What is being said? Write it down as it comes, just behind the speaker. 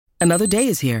Another day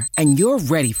is here, and you're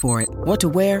ready for it. What to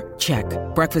wear? Check.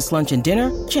 Breakfast, lunch, and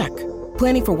dinner? Check.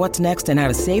 Planning for what's next and how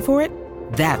to save for it?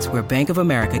 That's where Bank of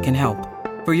America can help.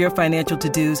 For your financial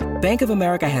to-dos, Bank of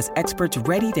America has experts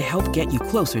ready to help get you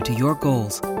closer to your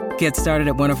goals. Get started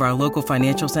at one of our local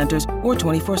financial centers or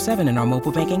 24/7 in our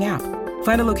mobile banking app.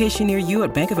 Find a location near you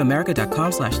at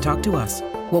bankofamerica.com/talktous.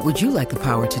 What would you like the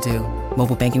power to do?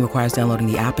 Mobile banking requires downloading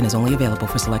the app and is only available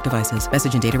for select devices.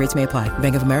 Message and data rates may apply.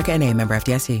 Bank of America N.A., member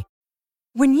FDIC.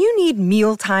 When you need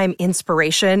mealtime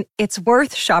inspiration, it's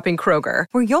worth shopping Kroger,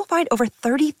 where you'll find over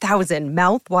 30,000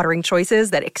 mouth-watering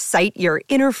choices that excite your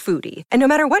inner foodie. And no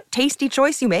matter what tasty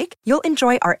choice you make, you'll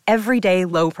enjoy our everyday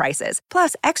low prices,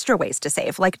 plus extra ways to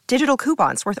save, like digital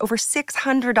coupons worth over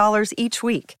 $600 each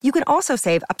week. You can also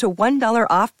save up to $1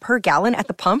 off per gallon at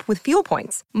the pump with fuel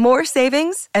points. More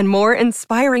savings and more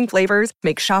inspiring flavors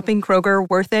make shopping Kroger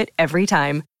worth it every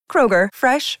time. Kroger,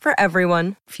 fresh for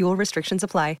everyone. Fuel restrictions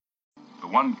apply. The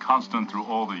one constant through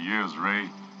all the years, Ray,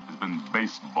 has been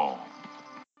baseball.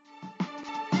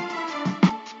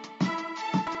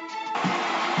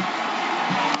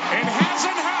 It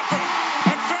hasn't happened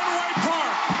at Fenway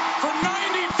Park for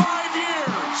 95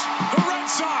 years. The Red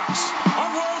Sox are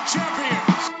world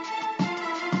champions.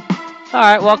 All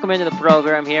right, welcome into the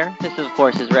program here. This, of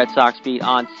course, is Red Sox Beat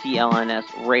on CLNS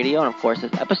Radio, and, of course,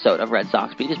 this episode of Red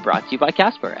Sox Beat is brought to you by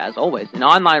Casper, as always, an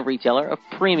online retailer of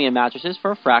premium mattresses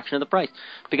for a fraction of the price,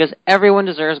 because everyone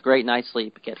deserves a great night's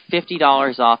sleep. Get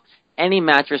 $50 off any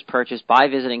mattress purchase by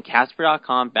visiting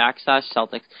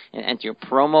Casper.com/Celtics and enter your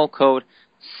promo code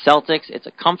Celtics. It's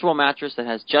a comfortable mattress that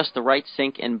has just the right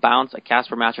sink and bounce. A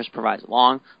Casper mattress provides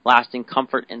long-lasting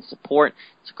comfort and support.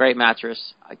 It's a great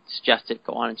mattress. I suggest it.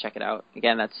 Go on and check it out.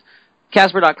 Again, that's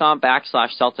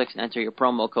Casper.com/Celtics and enter your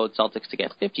promo code Celtics to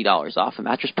get $50 off a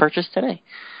mattress purchase today.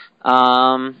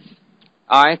 I,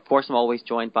 of course, am always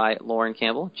joined by Lauren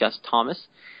Campbell, Jess Thomas.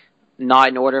 Not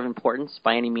in order of importance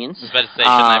by any means. I was about to say, shouldn't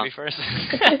I be first?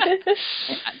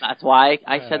 That's why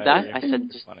I said that. Yeah. I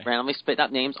said just randomly spit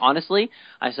out names. Honestly,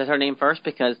 I said her name first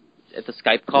because at the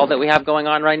Skype call that we have going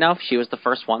on right now, she was the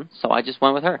first one, so I just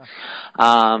went with her.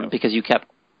 Because you kept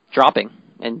dropping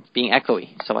and being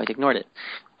echoey, so I ignored it.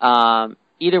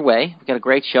 Either way, we got a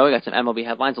great show. We got some MLB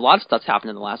headlines. A lot of stuff's happened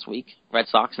in the last week. Red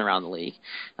Sox and around the league.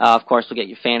 Of course, we'll get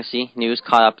you fantasy news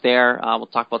caught up there. We'll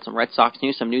talk about some Red Sox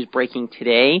news, some news breaking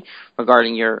today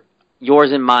regarding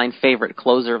yours and mine favorite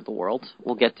closer of the world.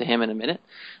 We'll get to him in a minute.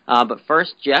 But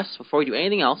first, Jess, before we do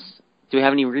anything else, do we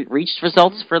have any reached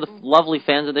results for the lovely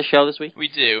fans of the show this week? We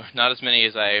do. Not as many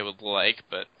as I would like,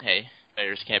 but hey,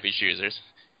 beggars can't be choosers.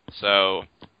 So,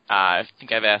 I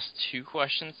think I've asked 2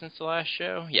 questions since the last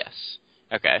show. Yes.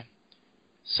 Okay.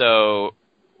 So,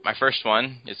 my first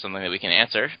one is something that we can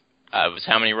answer. Was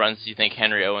how many runs do you think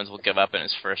Henry Owens will give up in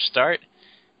his first start?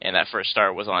 And that first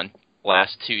start was on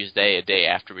last Tuesday, a day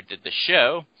after we did the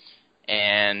show.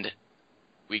 And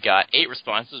we got 8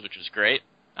 responses, which was great.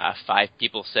 5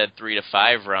 people said 3 to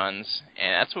 5 runs,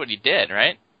 and that's what he did,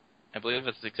 right? I believe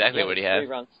that's exactly what he had. 3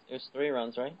 runs. It was 3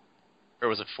 runs, right? Or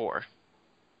was it 4?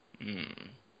 I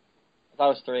thought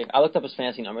it was 3. I looked up his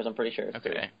fantasy numbers. I'm pretty sure it's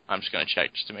 3. Okay, I'm just going to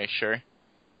check just to make sure.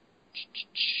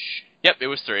 Yep, it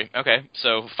was 3. Okay,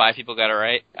 so 5 people got it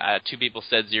right. 2 people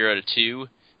said 0 to 2,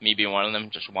 me being one of them,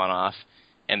 just one off.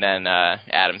 And then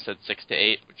Adam said 6 to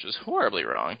 8, which was horribly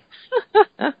wrong.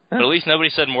 But at least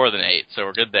nobody said more than 8, so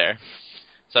we're good there.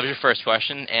 So that was your first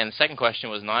question. And the second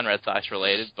question was non-Red Sox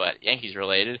related, but Yankees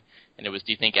related. And it was,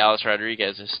 do you think Alex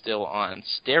Rodriguez is still on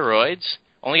steroids?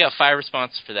 Only got 5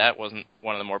 responses for that. Wasn't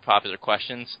one of the more popular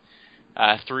questions.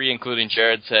 3, including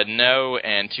Jared, said no,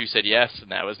 and 2 said yes,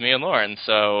 and that was me and Lauren.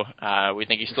 So we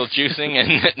think he's still juicing,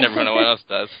 and everyone else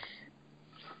does.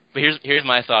 But here's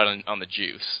my thought on the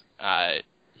juice.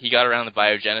 He got around the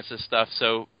biogenesis stuff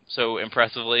so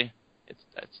impressively.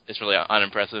 It's really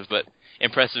unimpressive, but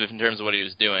impressive in terms of what he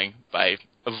was doing by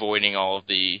avoiding all of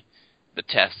the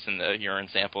tests and the urine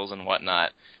samples and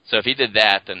whatnot. So if he did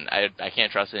that, then I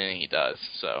can't trust anything he does.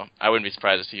 So I wouldn't be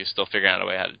surprised if he was still figuring out a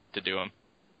way how to do them.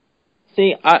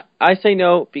 See, I say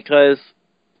no because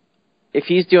if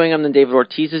he's doing them, then David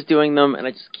Ortiz is doing them, and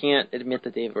I just can't admit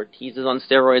that David Ortiz is on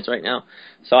steroids right now.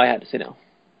 So I had to say no.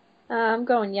 I'm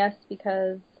going yes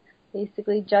because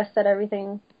basically Jess said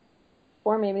everything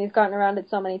for me. I mean, he's gotten around it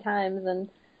so many times,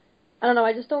 and I don't know,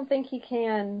 I just don't think he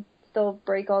can still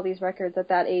break all these records at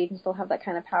that age and still have that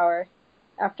kind of power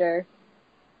after.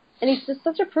 And he's just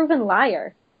such a proven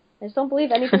liar. I just don't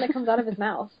believe anything that comes out of his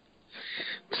mouth.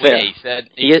 Yeah, he said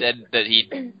that he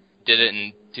did it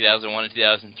in 2001 and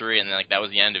 2003, and then like that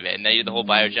was the end of it. And then you did the whole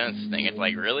biogenesis thing. It's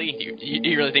like, really?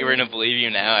 You really think we're going to believe you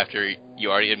now after you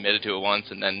already admitted to it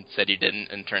once and then said you didn't,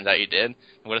 and it turns out you did?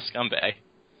 What a scumbag.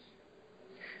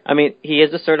 I mean, he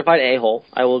is a certified a-hole.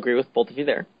 I will agree with both of you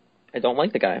there. I don't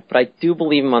like the guy, but I do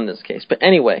believe him on this case. But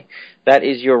anyway, that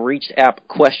is your Reached app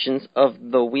questions of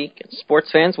the week.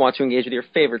 Sports fans want to engage with your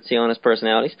favorite CLNS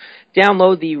personalities.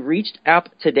 Download the Reached app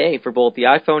today for both the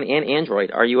iPhone and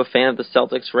Android. Are you a fan of the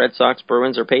Celtics, Red Sox,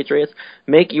 Bruins, or Patriots?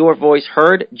 Make your voice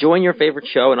heard. Join your favorite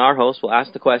show, and our host will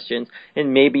ask the questions,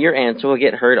 and maybe your answer will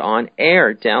get heard on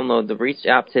air. Download the Reached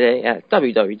app today at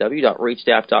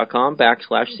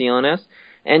www.reachedapp.com/CLNS.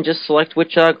 And just select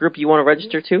which group you want to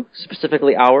register to,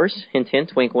 specifically ours, hint,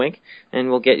 hint, wink, wink, and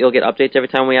you'll get updates every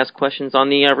time we ask questions on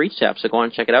the Reached app, so go on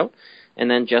and check it out. And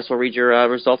then Jess will read your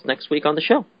results next week on the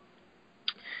show.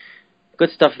 Good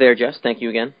stuff there, Jess. Thank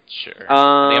you again. Sure. I think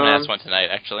I'm going to ask one tonight,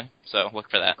 actually, so look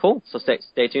for that. Cool. So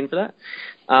stay tuned for that.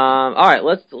 All right,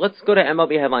 let's go to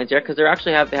MLB headlines here, because there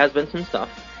actually has been some stuff,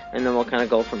 and then we'll kind of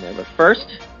go from there. But first,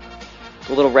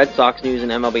 a little Red Sox news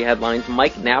and MLB headlines.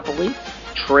 Mike Napoli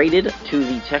traded to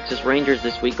the Texas Rangers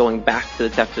this week, going back to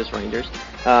the Texas Rangers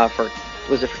for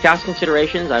cash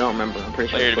considerations? I don't remember. I'm pretty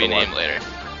sure. Player to be named later.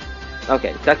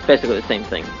 Okay, that's basically the same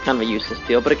thing. Kind of a useless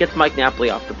deal, but it gets Mike Napoli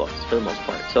off the books for the most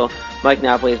part. So Mike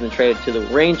Napoli has been traded to the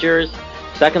Rangers.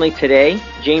 Secondly, today,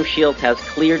 James Shields has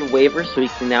cleared waivers, so he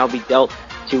can now be dealt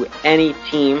to any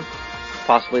team,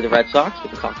 possibly the Red Sox. We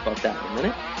can talk about that in a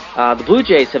minute. The Blue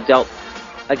Jays have dealt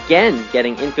again,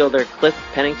 getting infielder Cliff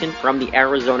Pennington from the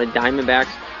Arizona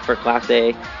Diamondbacks for Class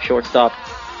A shortstop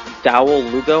Dowell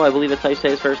Lugo, I believe that's how you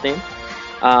say his first name.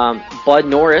 Bud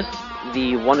Norris,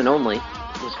 the one and only,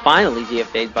 was finally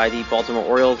DFA'd by the Baltimore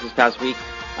Orioles this past week.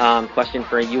 Question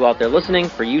for you out there listening,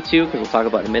 for you too, because we'll talk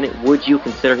about it in a minute. Would you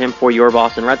consider him for your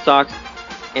Boston Red Sox?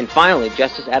 And finally,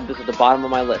 Jess just added this at the bottom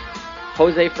of my list.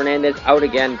 Jose Fernandez out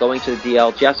again, going to the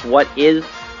DL. Jess, what is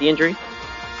the injury?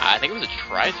 I think it was a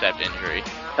tricep injury.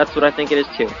 That's what I think it is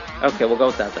too. Okay, we'll go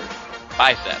with that then.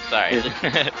 Bicep, sorry.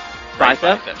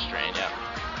 Bicep? Bicep strain, yeah.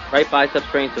 Right bicep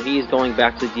strain, so he is going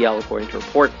back to the DL according to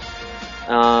reports.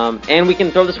 And we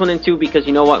can throw this one in too because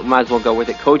you know what, we might as well go with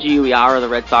it. Koji Uehara, the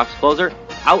Red Sox closer,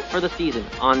 out for the season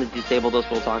on the disabled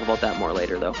list. We'll talk about that more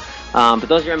later though. But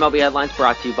those are your MLB headlines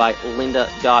brought to you by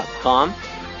lynda.com.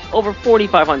 Over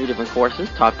 4,500 different courses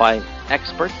taught by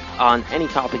experts on any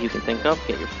topic you can think of.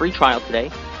 Get your free trial today.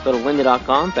 Go to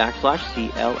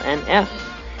lynda.com/CLNS.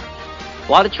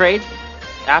 A lot of trades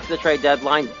after the trade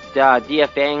deadline,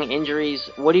 DFAing, injuries.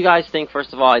 What do you guys think,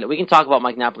 first of all? We can talk about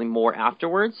Mike Napoli more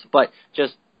afterwards, but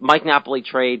just Mike Napoli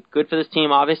trade, good for this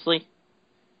team, obviously?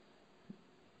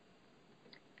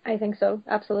 I think so,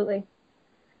 absolutely.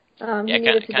 He Yeah,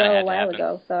 needed to go a while happen.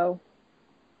 ago, so...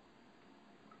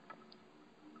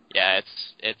 Yeah,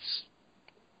 it's.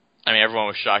 I mean, everyone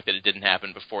was shocked that it didn't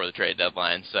happen before the trade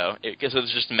deadline, so I guess it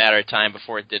was just a matter of time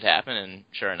before it did happen, and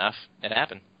sure enough, it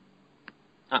happened.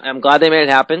 I'm glad they made it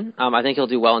happen. I think he'll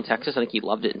do well in Texas. I think he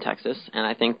loved it in Texas, and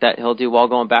I think that he'll do well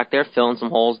going back there, filling some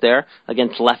holes there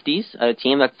against lefties, a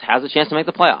team that has a chance to make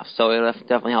the playoffs, so it'll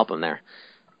definitely help him there.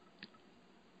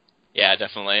 Yeah,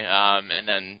 definitely. And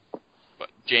then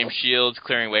James Shields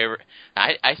clearing waiver.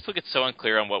 I still get so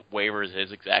unclear on what waivers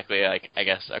is exactly. Like, I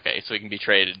guess, okay, so he can be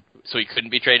traded. So he couldn't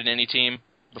be traded to any team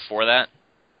before that?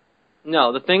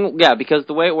 No, because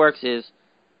the way it works is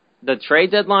the trade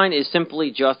deadline is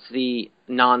simply just the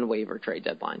non-waiver trade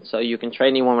deadline. So you can trade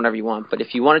anyone whenever you want, but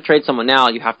if you want to trade someone now,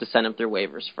 you have to send them through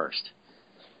waivers first.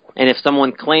 And if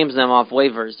someone claims them off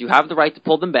waivers, you have the right to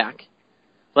pull them back.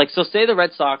 Like, so say the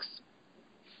Red Sox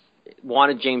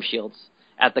wanted James Shields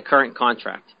at the current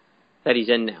contract that he's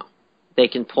in now. They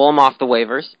can pull him off the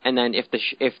waivers, and then if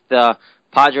the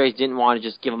Padres didn't want to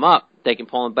just give him up, they can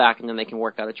pull him back, and then they can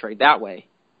work out a trade that way.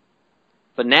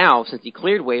 But now, since he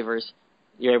cleared waivers,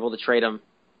 you're able to trade him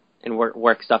and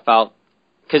work stuff out.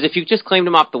 Because if you just claimed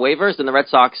him off the waivers, then the Red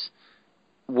Sox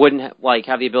wouldn't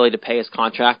have the ability to pay his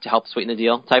contract to help sweeten the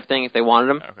deal type thing if they wanted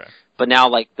him. Okay. But now,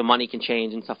 the money can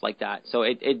change and stuff like that. So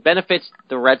it benefits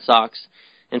the Red Sox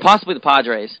and possibly the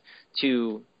Padres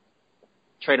to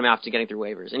trade him after getting through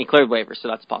waivers. And he cleared waivers, so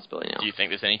that's a possibility now. Do you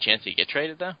think there's any chance he get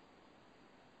traded, though?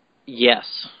 Yes.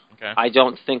 Okay. I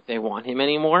don't think they want him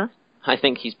anymore. I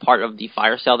think he's part of the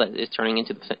fire sale that is turning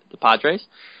into the Padres.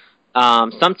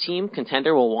 Some team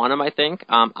contender will want him, I think.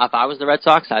 If I was the Red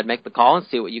Sox, I'd make the call and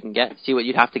see what you can get, see what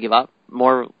you'd have to give up,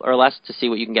 more or less, to see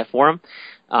what you can get for him.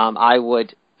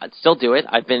 I'd still do it.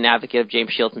 I've been an advocate of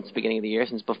James Shields since the beginning of the year,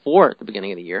 since before the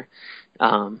beginning of the year.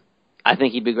 I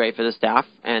think he'd be great for the staff,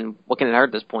 and what can it hurt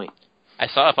at this point? I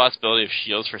saw a possibility of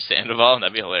Shields for Sandoval, and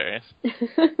that'd be hilarious.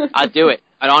 I'd do it.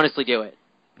 I'd honestly do it.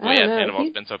 Well, yeah, know.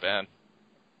 Sandoval's been so bad.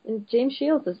 And James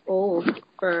Shields is old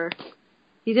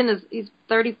he's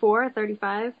 34,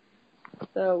 35.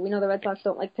 So we know the Red Sox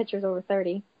don't like pitchers over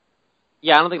 30.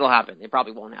 Yeah, I don't think it'll happen. It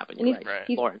probably won't happen. And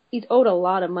he's owed a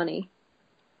lot of money.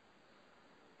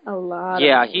 A lot.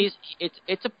 Yeah, of money.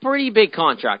 it's a pretty big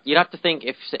contract. You'd have to think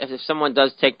if someone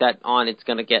does take that on, it's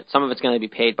going to get some of it's going to be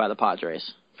paid by the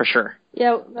Padres for sure.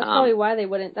 Yeah, that's probably why they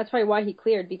wouldn't. That's probably why he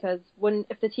cleared, because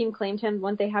if the team claimed him,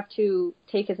 wouldn't they have to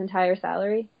take his entire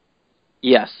salary?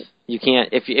 Yes, you can't.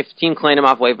 If the team claimed him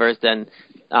off waivers, then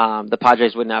the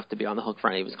Padres wouldn't have to be on the hook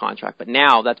for any of his contract. But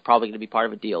now that's probably going to be part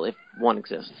of a deal if one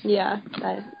exists. Yeah,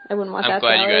 I wouldn't want that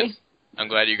salary. I'm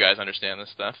glad you guys understand this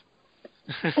stuff.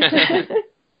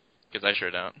 Because I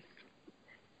sure don't.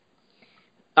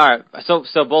 All right, so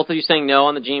both of you saying no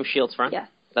on the James Shields front? Yes.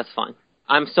 That's fine.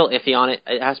 I'm still iffy on it.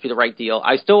 It has to be the right deal.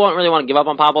 I still don't really want to give up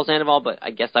on Pablo Sandoval, but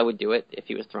I guess I would do it if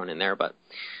he was thrown in there. But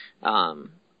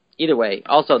either way,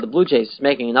 also the Blue Jays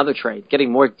making another trade,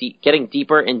 getting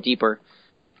deeper and deeper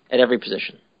at every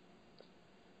position.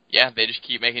 Yeah, they just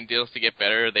keep making deals to get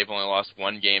better. They've only lost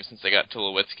one game since they got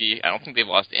Tulowitzki. I don't think they've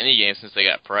lost any games since they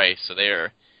got Price, so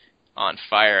they're on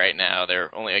fire right now.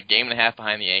 They're only a game and a half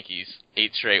behind the Yankees,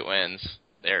 8 straight wins.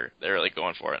 They're really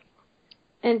going for it.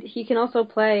 And he can also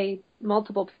play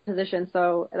multiple positions,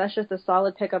 so that's just a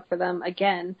solid pickup for them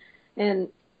again. And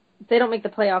if they don't make the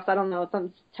playoffs, I don't know,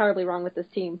 something's terribly wrong with this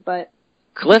team. But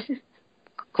Cliff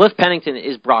Pennington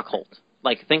is Brock Holt.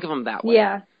 Like, think of him that way.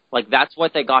 Yeah. Like, that's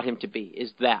what they got him to be,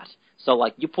 is that. So,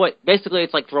 like, basically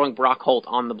it's like throwing Brock Holt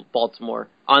on the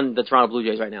Toronto Blue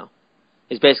Jays right now,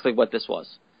 is basically what this was.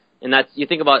 And that's, you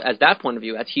think about it as that point of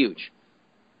view, that's huge.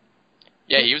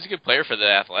 Yeah, he was a good player for the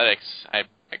Athletics. I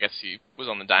guess he was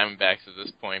on the Diamondbacks at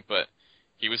this point, but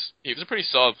he was a pretty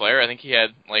solid player. I think he had,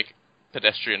 like,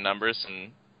 pedestrian numbers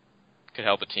and could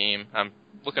help a team. I'm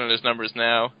looking at his numbers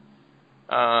now.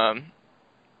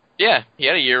 Yeah, he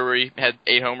had a year where he had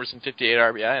 8 homers and 58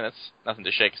 RBI, and that's nothing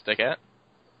to shake a stick at.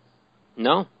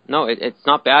 No, it's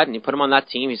not bad, and you put him on that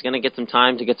team, he's going to get some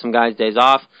time to get some guys' days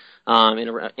off.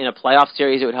 In a playoff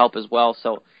series, it would help as well,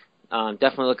 so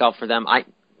definitely look out for them.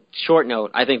 Short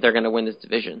note, I think they're going to win this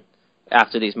division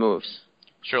after these moves.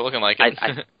 Sure looking like it.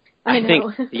 I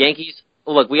think the Yankees,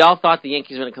 look, we all thought the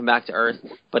Yankees were going to come back to earth,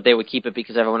 but they would keep it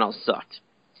because everyone else sucked.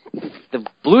 The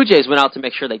Blue Jays went out to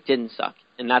make sure they didn't suck,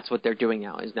 and that's what they're doing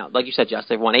now. Is now, like you said, Jess,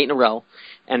 they've won 8 in a row,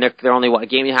 and they're only, a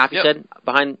game and a half, you said,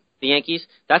 behind the Yankees?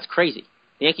 That's crazy.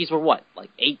 The Yankees were, like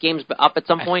 8 games up at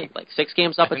some point? Like 6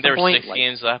 games up at some point? I think they were 6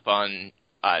 games up on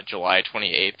July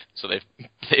 28th, so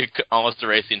they've almost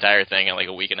erased the entire thing in like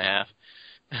a week and a half.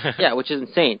 Yeah, which is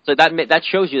insane. So that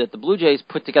shows you that the Blue Jays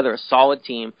put together a solid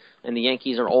team, and the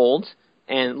Yankees are old.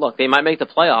 And look, they might make the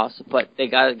playoffs, but they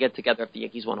got to get together if the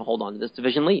Yankees want to hold on to this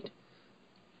division lead.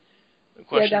 No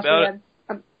question about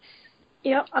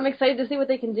it. I'm excited to see what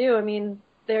they can do. I mean,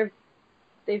 they've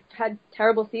had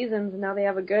terrible seasons, and now they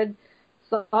have a good,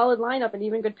 solid lineup and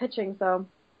even good pitching. So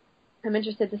I'm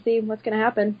interested to see what's going to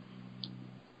happen.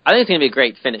 I think it's going to be a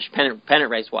great finish, pennant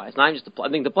race-wise. Not just I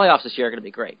think the playoffs this year are going to be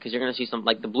great because you're going to see some,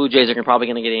 like the Blue Jays are probably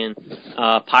going to get in.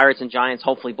 Pirates and Giants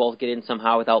hopefully both get in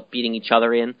somehow without beating each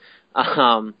other in.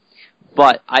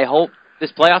 But I hope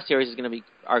this playoff series are going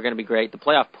to be great. The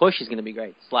playoff push is going to be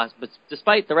great. But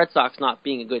despite the Red Sox not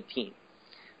being a good team,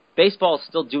 baseball is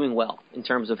still doing well in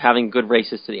terms of having good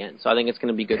races to the end. So I think it's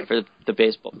going to be good for the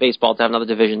baseball to have another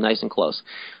division nice and close.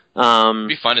 It'd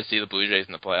be fun to see the Blue Jays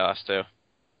in the playoffs too.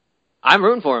 I'm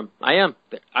rooting for them. I am.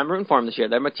 I'm rooting for them this year.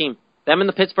 They're my team. Them and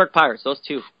the Pittsburgh Pirates. Those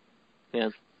two. Yeah,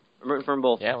 I'm rooting for them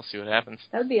both. Yeah, we'll see what happens.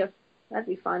 That'd be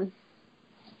fun.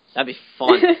 That'd be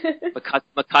fun.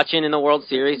 McCutchen in the World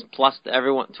Series, plus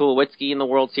Tulowitzki in the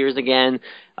World Series again.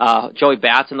 Joey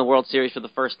Bats in the World Series for the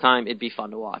first time. It'd be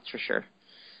fun to watch for sure.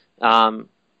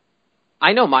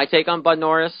 I know my take on Bud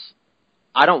Norris.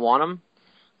 I don't want him.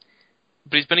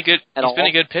 But he's been a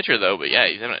good pitcher though. But yeah,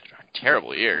 he's having a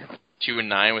terrible year.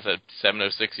 2-9 with a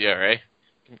 7.06 ERA.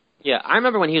 Yeah, I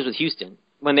remember when he was with Houston,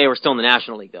 when they were still in the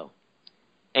National League, though.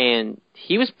 And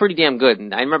he was pretty damn good.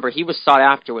 And I remember he was sought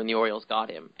after when the Orioles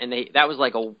got him. And that was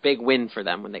like a big win for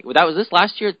them. That was this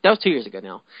last year? That was 2 years ago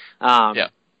now. Yeah.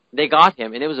 They got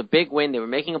him, and it was a big win. They were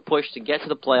making a push to get to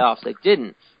the playoffs. They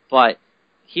didn't. But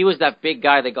he was that big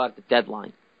guy they got at the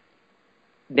deadline.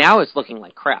 Now it's looking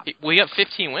like crap. We got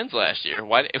 15 wins last year.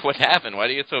 What happened? Why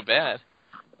did it get so bad?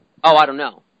 Oh, I don't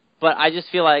know. But I just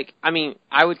feel like,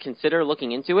 I would consider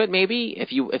looking into it maybe,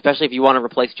 especially if you want to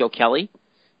replace Joe Kelly,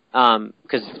 because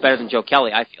it's better than Joe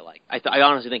Kelly, I feel like. I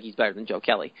honestly think he's better than Joe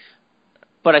Kelly.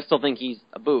 But I still think he's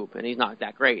a boob, and he's not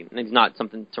that great, and he's not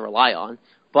something to rely on.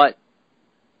 But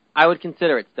I would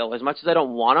consider it still. As much as I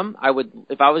don't want him, I would.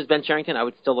 If I was Ben Cherington, I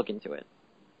would still look into it.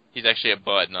 He's actually a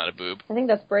bud, not a boob. I think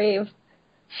that's brave.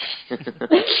 I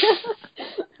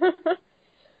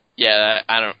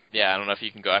don't know if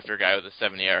you can go after a guy with a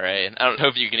 7 ERA, and I don't know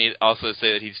if you can also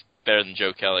say that he's better than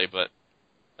Joe Kelly, but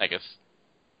I guess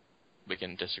we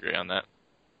can disagree on that.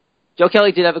 Joe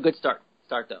Kelly did have a good start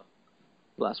though,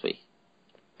 last week.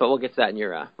 But we'll get to that in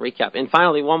your recap. And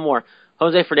finally, one more.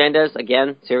 Jose Fernandez,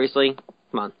 again, seriously,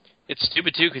 come on. It's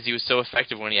stupid, too, because he was so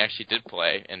effective when he actually did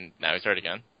play, and now he's hurt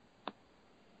again.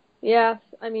 Yeah,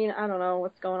 I mean, I don't know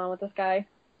what's going on with this guy.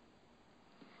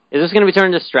 Is this going to be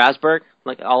turned to Strasburg,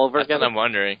 like all over again? That's what I'm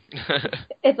wondering.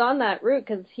 It's on that route,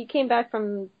 because he came back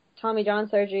from Tommy John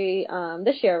surgery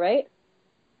this year, right?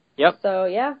 Yep. So,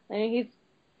 yeah, I mean, he's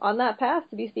on that path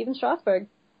to be Steven Strasburg.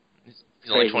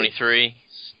 He's only 23,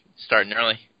 he's starting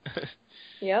early.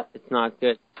 Yep. It's not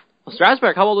good. Well,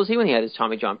 Strasburg, how old was he when he had his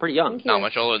Tommy John? Pretty young. Not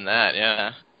much older than that,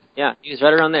 yeah. Yeah, he's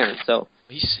right around there, so.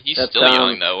 He's still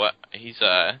young, though. What? He's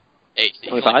he's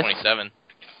only 27.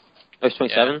 Oh, he's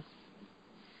 27? Yeah.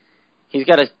 He's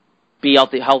got to be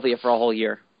healthy for a whole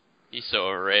year. He's so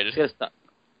overrated. He's stop.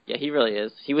 Yeah, he really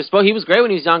is. He was great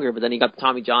when he was younger, but then he got the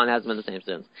Tommy John, hasn't been the same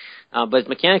since. But his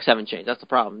mechanics haven't changed. That's the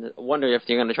problem. I wonder if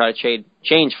they're going to try to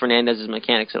change Fernandez's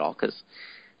mechanics at all, because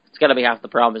it's got to be half the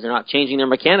problem is they're not changing their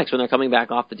mechanics when they're coming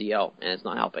back off the DL, and it's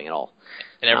not helping at all.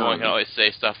 And everyone can always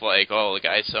say stuff like, "Oh, the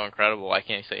guy's so incredible. Why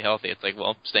can't he stay healthy?" It's like,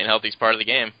 well, staying healthy is part of the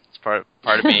game. It's part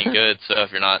of being good. So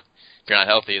if you're not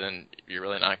healthy, then you're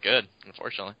really not good,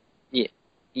 unfortunately.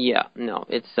 Yeah. No,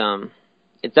 it's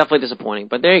definitely disappointing.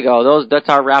 But there you go. That's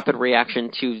our rapid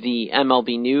reaction to the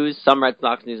MLB news. Some Red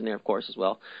Sox news in there, of course, as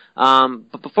well.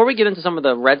 But before we get into some of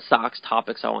the Red Sox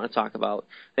topics I want to talk about,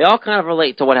 they all kind of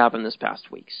relate to what happened this past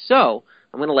week. So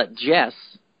I'm going to let Jess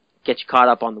get you caught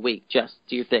up on the week. Jess,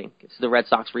 do your thing. It's the Red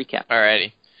Sox recap.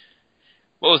 Alrighty.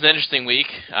 Well, it was an interesting week.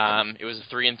 It was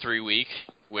a 3-3 week,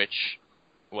 which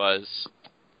was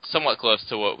somewhat close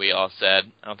to what we all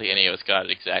said. I don't think any of us got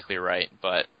it exactly right,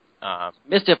 but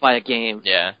missed it by a game.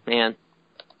 Yeah, man.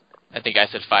 I think I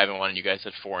said 5-1, and you guys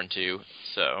said 4-2.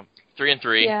 So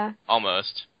 3-3, yeah.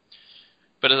 Almost.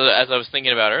 But as I was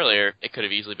thinking about earlier, it could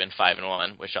have easily been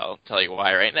 5-1, which I'll tell you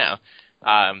why right now.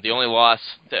 The only loss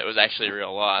that was actually a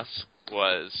real loss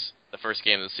was the first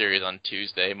game of the series on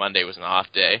Tuesday. Monday was an off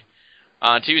day.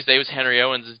 On Tuesday was Henry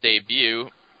Owens' debut,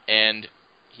 and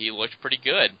he looked pretty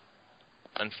good.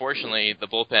 Unfortunately, the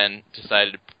bullpen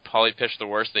decided to probably pitch the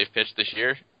worst they've pitched this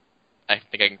year. I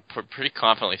think I can pretty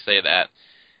confidently say that.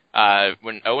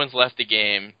 When Owens left the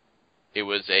game, it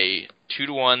was a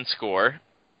 2-1 score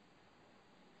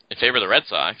in favor of the Red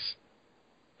Sox.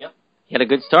 Yep. He had a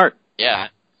good start. Yeah.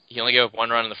 He only gave up 1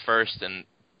 run in the first and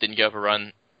didn't give up a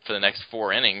run for the next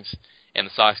 4 innings, and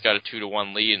the Sox got a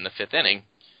 2-1 lead in the 5th inning.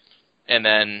 And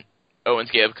then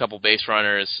Owens gave up a couple base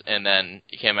runners, and then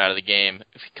he came out of the game.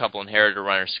 A couple inherited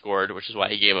runners scored, which is why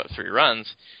he gave up 3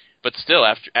 runs. But still,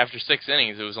 after 6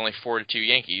 innings, it was only 4-2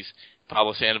 Yankees.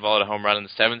 Pablo Sandoval had a home run in the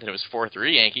 7th, and it was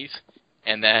 4-3 Yankees.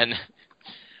 And then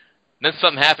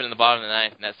something happened in the bottom of the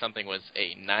 9th, and that something was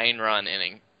a 9-run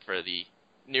inning for the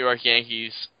New York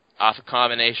Yankees, off a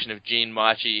combination of Gene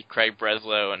Machi, Craig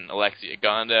Breslow, and Alexi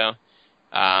Agondo.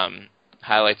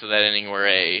 Highlights of that inning were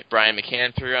a Brian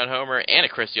McCann 3-run homer and a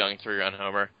Chris Young 3-run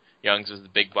homer. Young's was the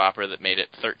big bopper that made it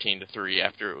 13-3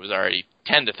 after it was already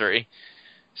 10-3.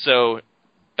 So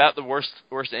about the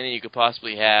worst inning you could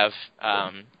possibly have.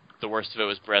 The worst of it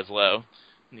was Breslow,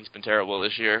 and he's been terrible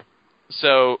this year.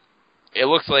 So it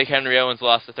looks like Henry Owens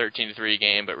lost the 13-3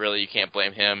 game, but really you can't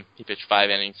blame him. He pitched 5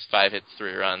 innings, 5 hits,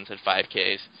 3 runs, had 5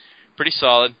 Ks. Pretty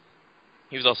solid.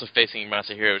 He was also facing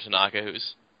Masahiro Tanaka,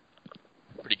 who's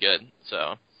pretty good.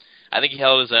 So I think he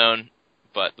held his own,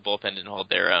 but the bullpen didn't hold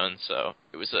their own. So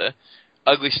it was a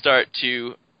ugly start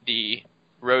to the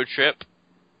road trip,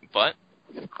 but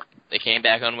they came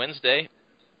back on Wednesday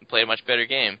and played a much better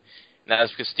game. And that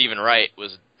was because Stephen Wright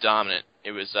was dominant.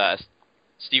 It was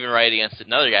Stephen Wright against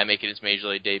another guy making his Major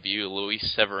League debut,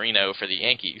 Luis Severino, for the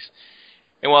Yankees.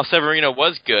 And while Severino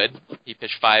was good, he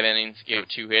pitched 5 innings, gave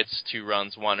 2 hits, 2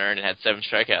 runs, 1 earned, and had 7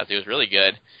 strikeouts. He was really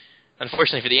good.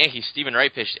 Unfortunately for the Yankees, Stephen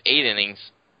Wright pitched 8 innings,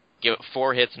 gave up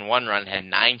 4 hits and 1 run, and had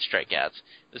 9 strikeouts.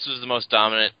 This was the most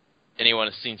dominant anyone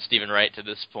has seen Stephen Wright to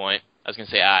this point. I was going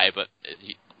to say but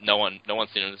no one's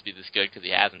seen him be this good because he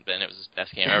hasn't been. It was his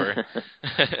best game ever.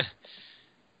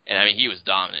 And I mean, he was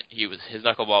dominant. His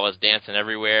knuckleball was dancing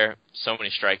everywhere. So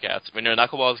many strikeouts. When your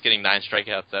knuckleball is getting 9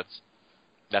 strikeouts,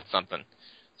 that's something.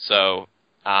 So,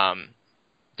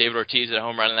 David Ortiz had a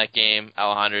home run in that game.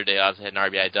 Alejandro De Aza had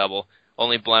an RBI double.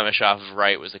 Only blemish off of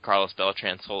Wright was the Carlos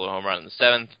Beltran solo home run in the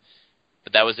 7th.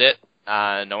 But that was it.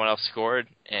 no one else scored,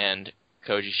 and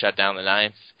Koji shut down the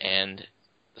ninth, and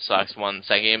the Sox won the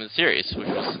second game of the series, which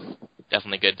was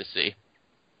definitely good to see.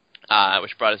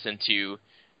 Which brought us into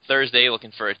Thursday,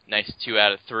 looking for a nice 2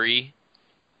 out of 3,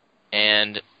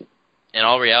 and in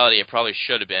all reality, it probably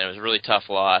should have been. It was a really tough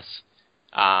loss.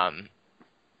 Eduardo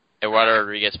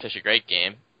Rodriguez pitched a great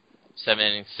game, 7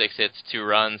 innings, 6 hits, 2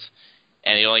 runs,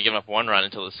 and he only given up 1 run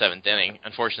until the 7th inning.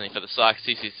 Unfortunately for the Sox,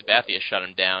 CC Sabathia shut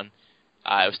him down.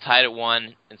 It was tied at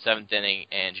 1 in 7th inning,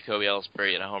 and Jacoby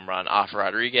Ellsbury hit a home run off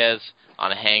Rodriguez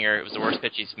on a hanger. It was the worst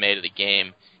pitch he's made of the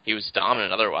game. He was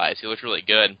dominant otherwise. He looked really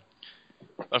good.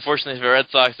 Unfortunately for the Red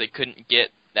Sox, they couldn't get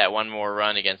that one more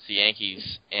run against the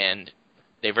Yankees, and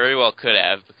they very well could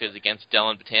have, because against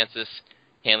Dellin Betances,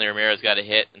 Hanley Ramirez got a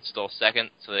hit and stole second,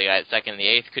 so they got second in the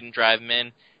 8th, couldn't drive him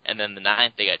in, and then the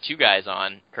 9th they got 2 guys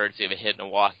on, courtesy of a hit and a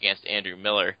walk against Andrew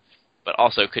Miller, but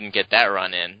also couldn't get that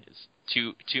run in. It's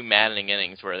two maddening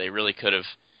innings where they really could have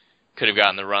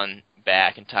gotten the run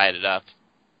back and tied it up,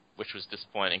 which was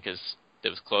disappointing because it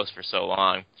was close for so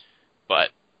long. But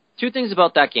 2 things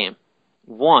about that game.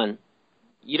 1,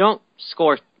 you don't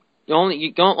score.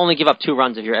 You don't only give up 2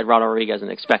 runs if you're Eduardo Rodriguez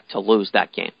and expect to lose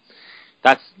that game.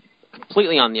 That's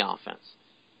completely on the offense.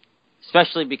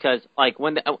 Especially because, like,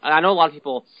 I saw a lot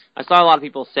of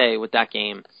people say with that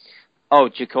game, oh,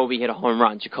 Jacoby hit a home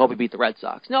run. Jacoby beat the Red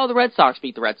Sox. No, the Red Sox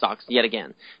beat the Red Sox yet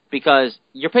again. Because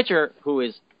your pitcher, who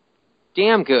is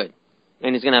damn good,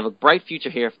 and is going to have a bright future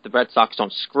here if the Red Sox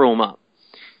don't screw him up,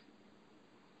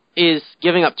 is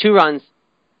giving up 2 runs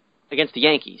against the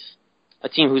Yankees, a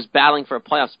team who's battling for a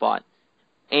playoff spot,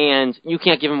 and you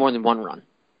can't give him more than 1 run.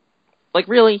 Like,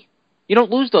 really? You don't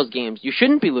lose those games. You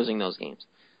shouldn't be losing those games.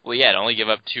 Well, yeah, to only give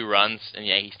up 2 runs in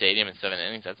Yankee Stadium in 7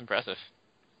 innings, that's impressive.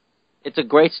 It's a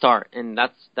great start, and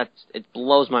it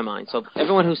blows my mind. So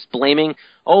everyone who's blaming,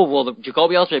 oh, well, the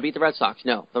Jacoby Ellsbury beat the Red Sox.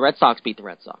 No, the Red Sox beat the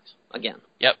Red Sox again.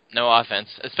 Yep, no offense,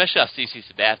 especially off CC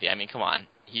Sabathia. I mean, come on,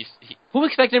 who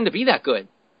expected him to be that good?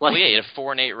 Like, well, yeah, he had a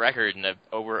 4-8 record and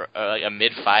a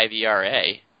mid-5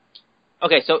 ERA.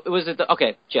 Okay, so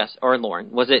Jess or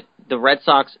Lauren, was it the Red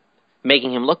Sox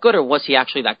making him look good, or was he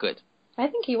actually that good? I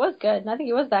think he was good. I think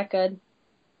he was that good.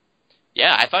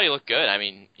 Yeah, I thought he looked good. I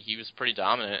mean, he was pretty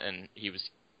dominant, and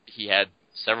he had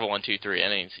several 1, 2, 3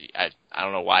 innings. I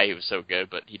don't know why he was so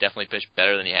good, but he definitely pitched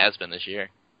better than he has been this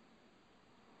year.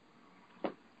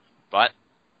 But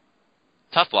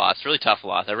tough loss, really tough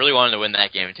loss. I really wanted to win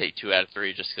that game and take 2 out of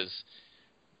 3, just because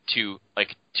 2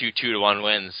 to 1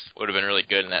 wins would have been really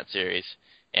good in that series.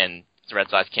 And the Red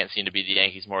Sox can't seem to beat the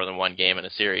Yankees more than 1 game in a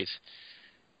series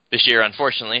this year,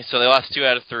 unfortunately. So they lost 2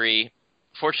 out of 3.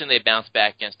 Fortunately, they bounced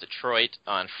back against Detroit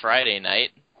on Friday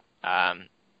night.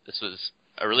 This was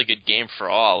a really good game for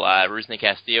all. Rusney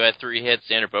Castillo had 3 hits.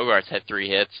 Xander Bogaerts had 3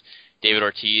 hits. David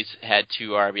Ortiz had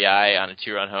 2 RBI on a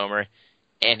 2-run homer.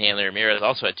 And Hanley Ramirez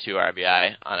also had 2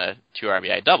 RBI on a 2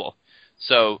 RBI double.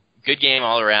 So, good game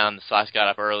all around. The Sox got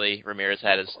up early. Ramirez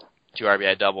had his 2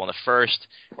 RBI double in the 1st.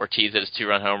 Ortiz had his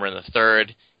 2-run homer in the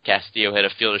 3rd. Castillo hit a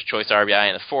fielder's choice RBI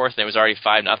in the 4th. And it was already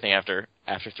 5-0 after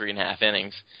 3.5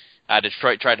 innings.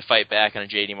 Detroit tried to fight back on a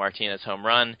J.D. Martinez home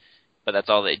run, but that's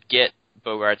all they'd get.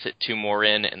 Bogaerts hit 2 more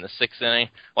in the 6th inning.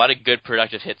 A lot of good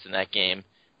productive hits in that game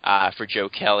for Joe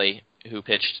Kelly, who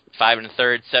pitched 5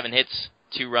 1/3, 7 hits,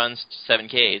 2 runs, 7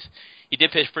 Ks. He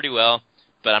did pitch pretty well,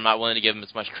 but I'm not willing to give him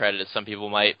as much credit as some people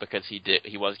might, because he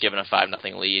was given a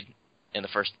 5-0 lead in the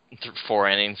first 4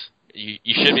 innings. You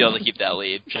should be able to keep that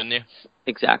lead, shouldn't you?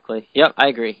 Exactly. Yep, I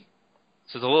agree.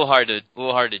 So it's a little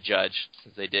hard to judge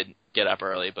since they did get up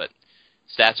early, but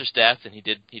stats are stats, and he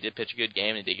did pitch a good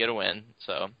game, and he did get a win,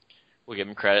 so we'll give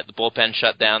him credit. The bullpen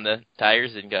shut down the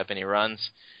Tigers, didn't get up any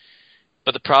runs.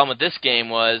 But the problem with this game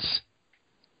was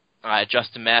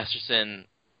Justin Masterson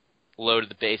loaded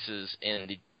the bases in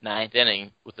the 9th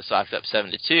inning with the Sox up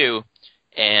 7-2,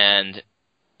 and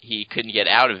he couldn't get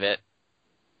out of it.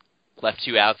 Left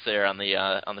 2 outs there on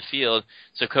the field,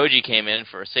 so Koji came in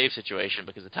for a save situation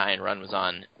because the tying run was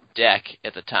on deck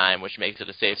at the time, which makes it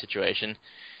a save situation.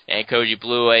 And Koji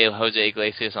blew away Jose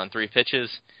Iglesias on 3 pitches,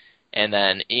 and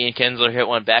then Ian Kinsler hit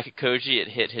one back at Koji. It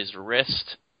hit his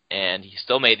wrist, and he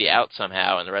still made the out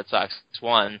somehow, and the Red Sox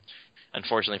won.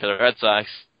 Unfortunately for the Red Sox,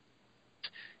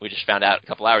 we just found out a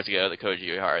couple hours ago that Koji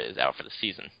Uehara is out for the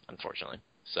season, unfortunately.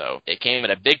 So it came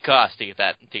at a big cost to get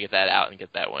that out and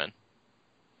get that win.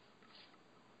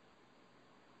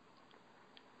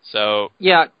 So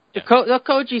yeah, the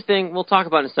Koji thing we'll talk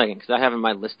about in a second, because I have in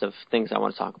my list of things I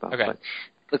want to talk about. Okay.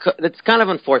 But it's kind of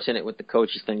unfortunate with the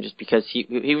Koji thing, just because he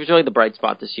was really the bright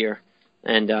spot this year,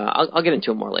 and I'll get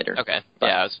into it more later. Okay. But,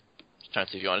 yeah, I was trying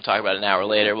to see if you want to talk about it now or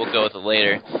later. We'll go with it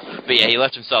later. But yeah, he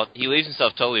leaves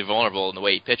himself totally vulnerable in the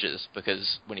way he pitches,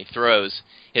 because when he throws,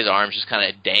 his arm's just kind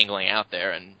of dangling out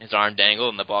there, and his arm dangled,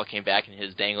 and the ball came back in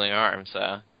his dangling arm.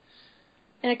 So.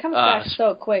 And it comes back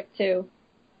so quick too.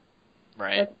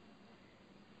 Right. With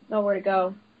nowhere to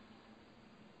go.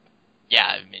 Yeah,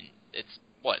 I mean,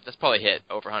 that's probably hit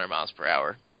over 100 miles per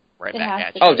hour right It back has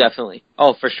at to you. Oh, definitely.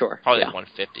 Oh, for sure. Probably yeah.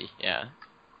 150, yeah.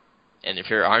 And if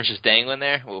your arm's just dangling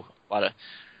there, a lot of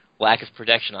lack of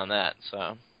protection on that.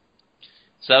 So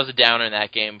that was a downer in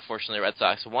that game. Fortunately, the Red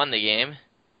Sox won the game.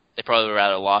 They probably would have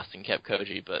rather lost and kept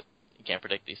Koji, but you can't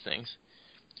predict these things.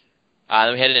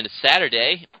 Then we headed into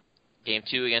Saturday, Game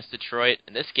 2 against Detroit,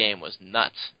 and this game was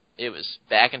nuts. It was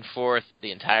back and forth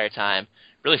the entire time.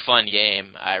 Really fun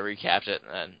game. I recapped it,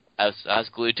 and I was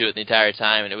glued to it the entire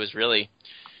time, and it was really,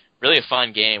 really a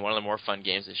fun game. One of the more fun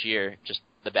games this year. Just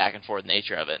the back and forth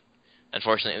nature of it.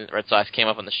 Unfortunately, the Red Sox came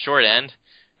up on the short end.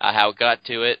 How it got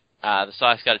to it, the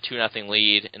Sox got a 2-0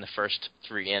 lead in the first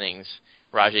 3 innings.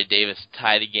 Rajai Davis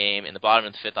tied the game in the bottom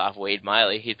of the 5th off Wade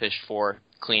Miley. He pitched 4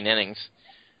 clean innings.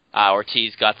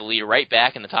 Ortiz got the lead right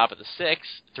back in the top of the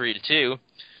 6th, 3-2.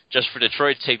 Just for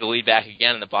Detroit to take the lead back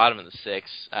again in the bottom of the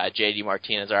 6th, J.D.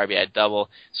 Martinez RBI double,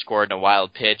 scored in a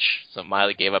wild pitch, so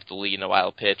Miley gave up the lead in a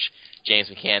wild pitch. James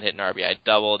McCann hit an RBI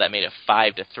double. That made it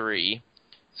 5-3.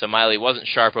 So Miley wasn't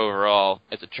sharp overall,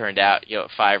 as it turned out.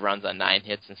 5 runs on 9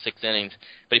 hits in 6 innings,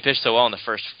 but he pitched so well in the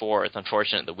first 4. It's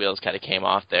unfortunate the wheels kind of came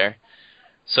off there.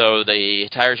 So the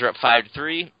Tigers were up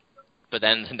 5-3, but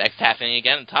then the next half inning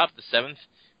again, on top of the 7th,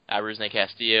 Rusney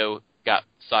Castillo got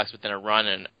Sox within a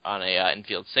run on a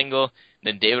infield single.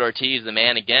 Then David Ortiz, the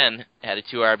man again, had a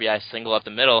 2 RBI single up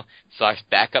the middle. Sox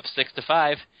back up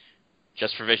 6-5.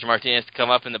 Just for Victor Martinez to come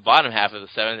up in the bottom half of the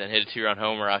 7th and hit a 2-run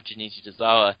homer off Junichi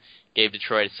Tazawa, gave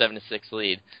Detroit a 7-6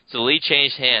 lead. So the lead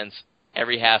changed hands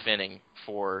every half inning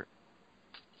for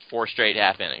 4 straight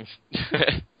half innings.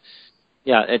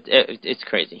 Yeah, it's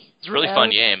crazy. It's a really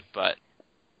fun game, but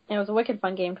it was a wicked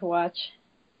fun game to watch.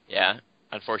 Yeah.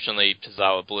 Unfortunately,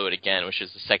 Tazawa blew it again, which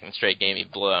is the 2nd straight game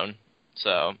he'd blown.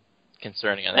 So,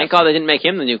 concerning on that. Thank God they didn't make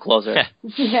him the new closer.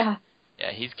 Yeah.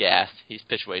 Yeah, he's gassed. He's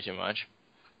pitched way too much.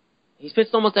 He's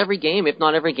pitched almost every game, if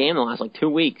not every game, in the last 2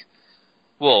 weeks.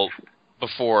 Well,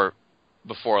 before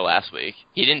last week.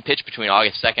 He didn't pitch between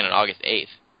August 2nd and August 8th,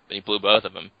 but he blew both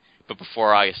of them. But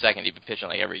before August 2nd, he'd been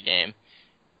pitching every game.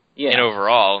 Yeah. And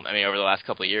overall, over the last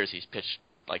couple of years, he's pitched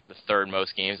the 3rd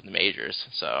most games in the majors.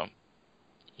 So,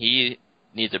 he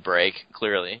needs a break,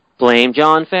 clearly. Blame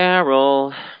John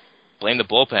Farrell. Blame the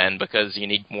bullpen, because you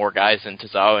need more guys than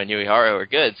Tazawa and Uehara who are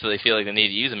good, so they feel like they need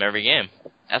to use them every game.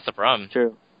 That's the problem.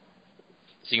 True.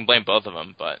 So you can blame both of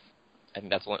them, but I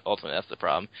think ultimately that's the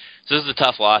problem. So this is a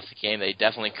tough loss. The game they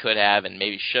definitely could have and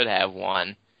maybe should have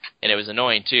won, and it was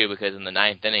annoying too, because in the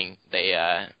 9th inning they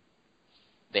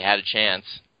had a chance.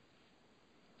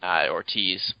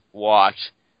 Ortiz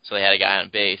walked, so they had a guy on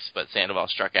base, but Sandoval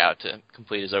struck out to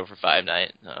complete his over 5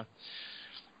 night.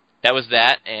 That was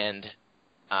that, and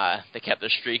they kept their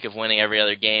streak of winning every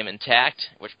other game intact,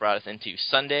 which brought us into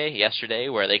yesterday,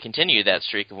 where they continued that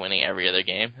streak of winning every other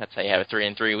game. That's how you have a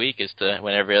 3-3 week, is to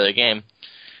win every other game.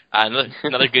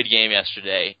 Another good game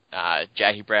yesterday,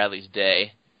 Jackie Bradley's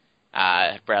day.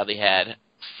 Bradley had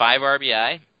 5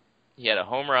 RBI. He had a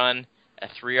home run, a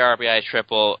 3 RBI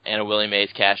triple, and a Willie Mays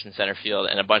catch in center field,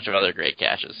 and a bunch of other great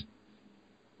catches.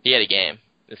 He had a game.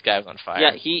 This guy was on fire.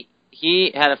 Yeah,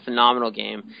 he had a phenomenal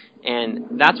game,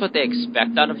 and that's what they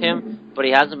expect out of him, but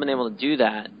he hasn't been able to do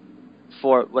that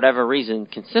for whatever reason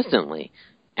consistently.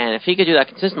 And if he could do that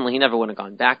consistently, he never would have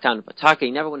gone back down to Pawtucket.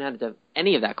 He never would have had to do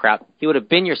any of that crap. He would have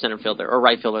been your center fielder or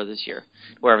right fielder this year,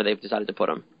 wherever they've decided to put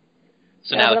him.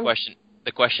 So now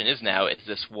the question is now, is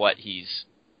this what he's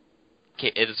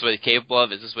capable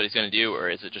of? Is this what he's going to do, or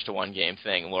is it just a one-game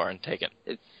thing? Lauren, take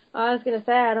it. I was going to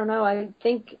say, I don't know. I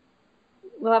think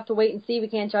we'll have to wait and see. We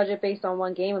can't judge it based on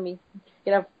one game. You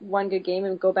could have one good game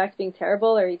and go back to being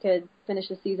terrible, or you could finish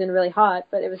the season really hot.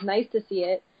 But it was nice to see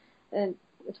it, and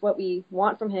it's what we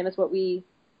want from him. It's what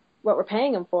we're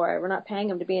paying him for. We're not paying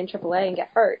him to be in AAA and get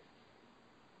hurt.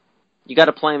 You got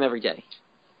to play him every day.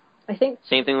 I think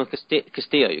same thing with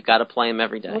Castillo. You got to play him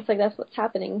every day. Looks like that's what's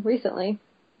happening recently.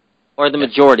 Or the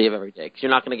majority of every day, because you're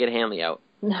not going to get Hanley out.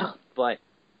 No. But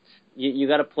you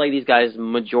got to play these guys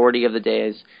majority of the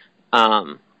days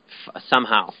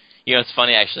somehow. It's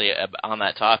funny, actually, on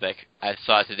that topic. I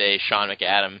saw today Sean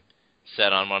McAdam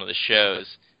said on one of the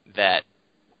shows that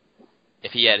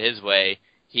if he had his way,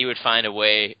 he would find a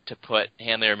way to put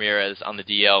Hanley Ramirez on the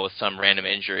DL with some random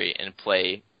injury and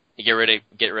get rid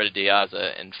of Diaz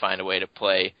and find a way to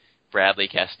play Bradley,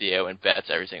 Castillo, and Betts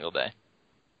every single day.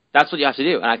 That's what you have to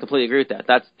do, and I completely agree with that.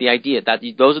 That's the idea.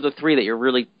 Those are the three that you're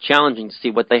really challenging to see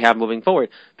what they have moving forward.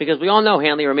 Because we all know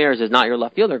Hanley Ramirez is not your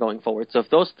left fielder going forward. So if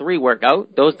those three work out,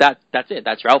 that's it.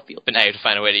 That's your outfield. But now you have to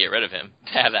find a way to get rid of him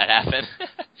to have that happen.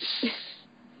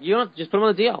 You don't just put him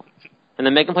on the DL, and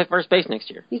then make him play first base next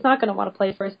year. He's not going to want to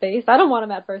play first base. I don't want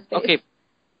him at first base. Okay.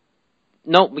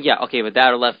 No, yeah, okay, but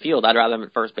that or left field, I'd rather him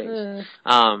at first base.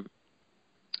 I'm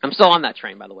still on that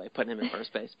train, by the way, putting him at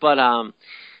first base. But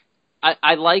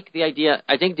I like the idea.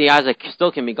 I think Diaz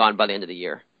still can be gone by the end of the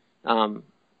year.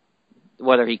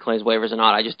 Whether he claims waivers or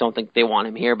not, I just don't think they want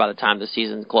him here by the time the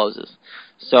season closes.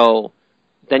 So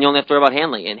then you only have to worry about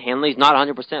Hanley, and Hanley's not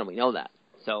 100%. We know that.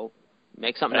 So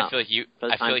make something up. I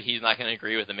feel like he's not going to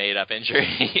agree with the made-up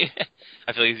injury.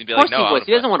 I feel like he's going to be like, no,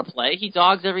 he doesn't want to play. He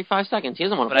jogs every 5 seconds. He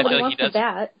doesn't want to play. But I feel like he does.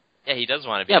 Yeah, he does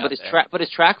want to be. Yeah, out but his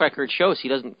track record shows he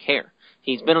doesn't care.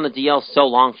 He's been on the DL so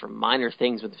long for minor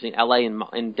things between LA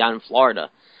and down in Florida.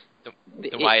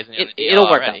 Then why isn't he on the DL it'll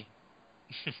work already?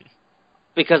 out.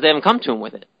 Because they haven't come to him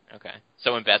with it. Okay.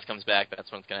 So when Betts comes back,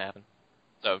 that's when it's going to happen.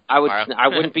 So I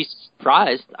wouldn't be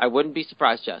surprised. I wouldn't be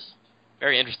surprised, Jess.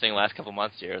 Very interesting last couple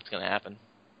months here. What's going to happen?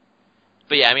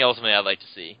 But yeah, I mean, ultimately, I'd like to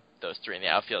see those three in the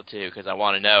outfield too, because I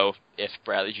want to know if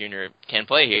Bradley Jr. can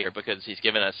play here, because he's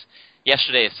given us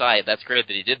yesterday aside. That's great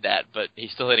that he did that, but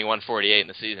he's still hitting 148 in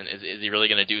the season. Is he really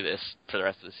going to do this for the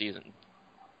rest of the season?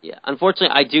 Yeah, unfortunately,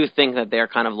 I do think that they're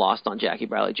kind of lost on Jackie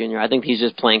Bradley Jr. I think he's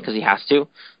just playing because he has to,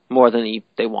 more than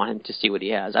they want him to see what he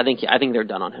has. I think they're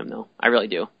done on him, though. I really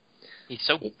do. He's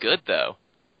so good, though.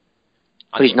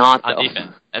 But he's not, though. On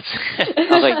defense. I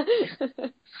was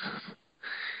like,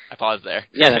 I paused there.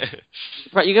 Yeah,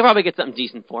 you could probably get something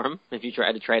decent for him if you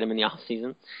try to trade him in the off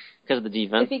season because of the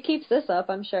defense. If he keeps this up,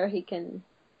 I'm sure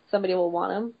somebody will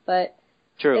want him, but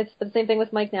true. It's the same thing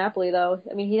with Mike Napoli, though.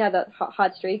 I mean, he had that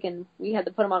hot streak, and we had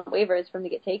to put him on waivers for him to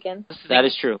get taken. That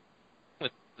is true.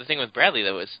 The thing with Bradley,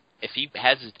 though, is if he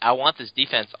has I want this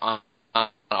defense on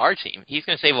our team, he's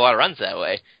going to save a lot of runs that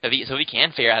way. So if he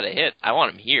can figure out how to hit, I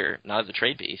want him here, not as a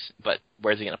trade piece. But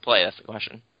where's he going to play? That's the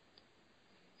question.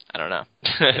 I don't know.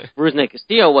 Rusney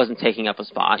Castillo wasn't taking up a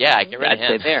spot. Yeah, I get rid of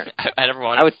him. I'd stay there. I never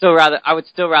wanted. I would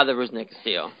still rather Rusney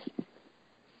Castillo.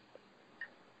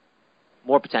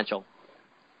 More potential,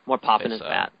 more pop in his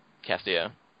bat.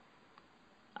 Castillo.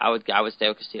 I would stay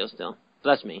with Castillo still.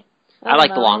 But that's me. I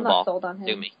like the long ball. Sold on him.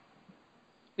 Do me.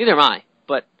 Neither am I,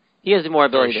 but he has more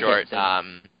ability to hit.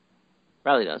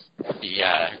 Bradley does. The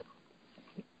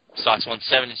Sox won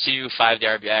 7-2, 5 to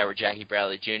RBI over Jackie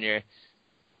Bradley Jr.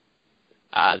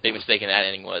 The big mistake in that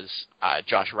inning was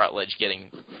Josh Rutledge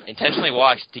getting intentionally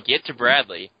walked to get to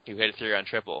Bradley, who hit a 3-run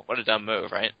triple. What a dumb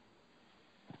move, right?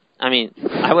 I mean,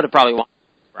 I would have probably wanted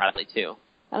Bradley too.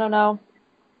 I don't know.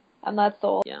 I'm not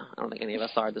sold. Yeah, I don't think any of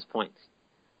us are at this point.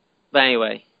 But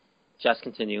anyway, just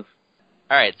continue.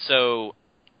 All right, so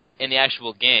in the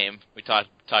actual game, we talked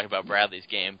about Bradley's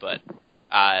game, but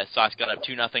Sox got up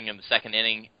 2-0 in the second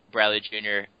inning. Bradley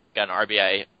Jr. got an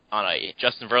RBI on a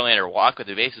Justin Verlander walk with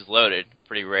the bases loaded,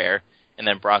 pretty rare, and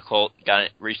then Brock Holt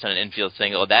reached on an infield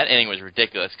single. That inning was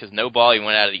ridiculous because no ball even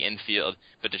went out of the infield,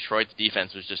 but Detroit's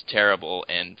defense was just terrible,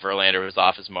 and Verlander was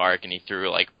off his mark, and he threw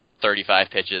like 35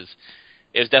 pitches.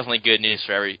 It was definitely good news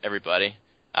for everybody.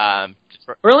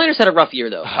 Verlander's had a rough year,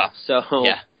 though. So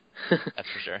yeah, that's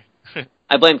for sure.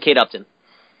 I blame Kate Upton.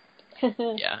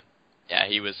 Yeah,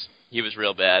 he was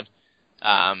real bad.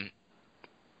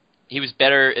 He was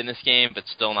better in this game, but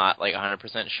still not like 100%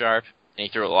 sharp, and he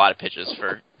threw a lot of pitches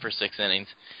for 6 innings.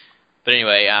 But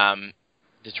anyway,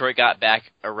 Detroit got back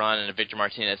a run and a Victor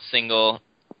Martinez single.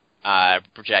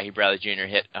 Jackie Bradley Jr.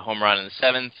 hit a home run in the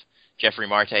 7th. Jeffrey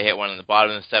Marte hit one in the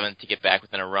bottom of the 7th to get back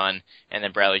within a run, and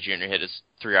then Bradley Jr. hit his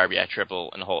 3 RBI triple,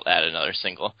 and Holt added another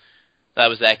single. That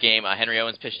was that game. Henry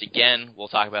Owens pitched again. We'll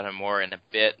talk about him more in a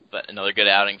bit, but another good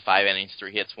outing, 5 innings,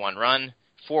 3 hits, 1 run,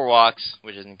 4 walks,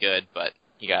 which isn't good, but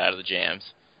he got out of the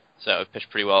jams. So pitched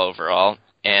pretty well overall.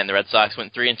 And the Red Sox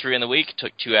went 3-3 in the week,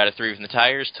 took 2 out of 3 from the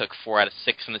Tigers, took 4 out of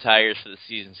 6 from the Tigers for the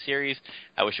season series.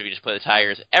 I wish we could just play the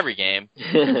Tigers every game,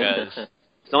 because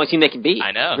it's the only team they can beat.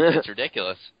 I know, it's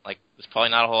ridiculous. Like, there's probably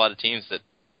not a whole lot of teams that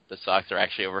the Sox are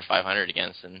actually over 500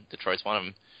 against, and Detroit's one of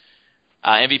them.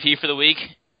 MVP for the week,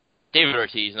 David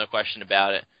Ortiz, no question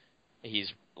about it.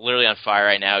 He's literally on fire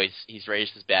right now. He's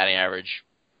raised his batting average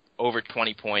over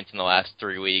 20 points in the last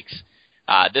 3 weeks.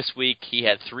 This week, he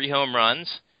had 3 home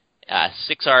runs,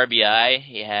 6 RBI.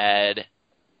 He had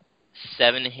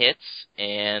 7 hits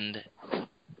and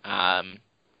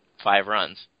 5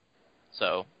 runs.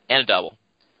 So, and a double.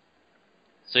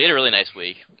 So he had a really nice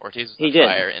week. Ortiz was on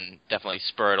fire and definitely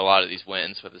spurred a lot of these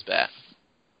wins with his bat.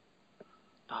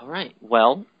 All right.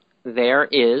 Well, there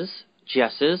is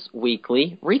Jess's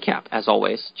weekly recap. As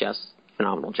always, Jess,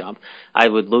 phenomenal job. I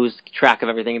would lose track of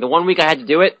everything. The one week I had to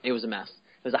do it, it was a mess.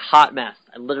 It was a hot mess.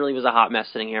 I literally was a hot mess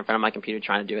sitting here in front of my computer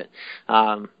trying to do it.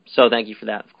 So thank you for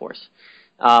that, of course.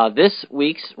 This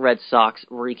week's Red Sox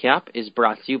recap is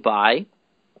brought to you by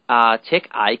Tick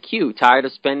IQ. Tired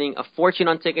of spending a fortune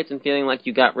on tickets and feeling like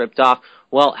you got ripped off?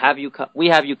 Well, we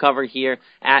have you covered here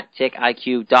at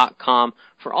TickIQ.com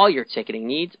for all your ticketing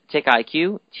needs. Tick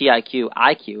IQ,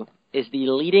 TIQ, is the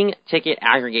leading ticket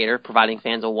aggregator, providing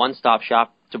fans a one-stop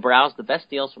shop to browse the best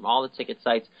deals from all the ticket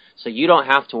sites so you don't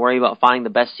have to worry about finding the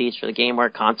best seats for the game or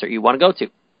concert you want to go to.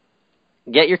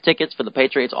 Get your tickets for the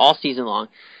Patriots all season long.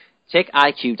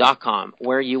 TickIQ.com,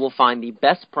 where you will find the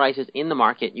best prices in the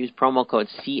market. Use promo code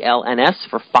CLNS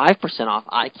for 5% off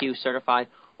IQ certified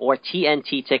or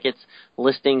TNT tickets.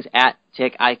 Listings at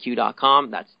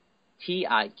TickIQ.com. That's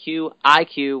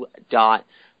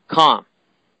TIQIQ.com.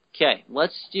 Okay,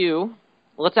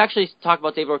 let's actually talk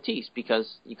about David Ortiz,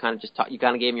 because you kind of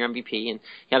gave him your MVP and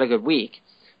he had a good week.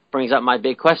 Brings up my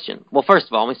big question. Well, first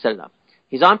of all, let me set it up.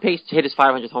 He's on pace to hit his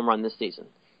 500th home run this season.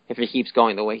 If he keeps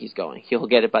going the way he's going, he'll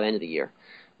get it by the end of the year.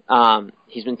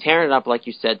 He's been tearing it up, like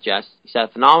you said, Jess. He's had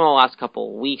a phenomenal last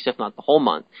couple of weeks, if not the whole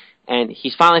month, and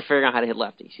he's finally figuring out how to hit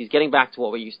lefties. He's getting back to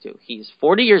what we're used to. He's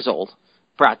 40 years old,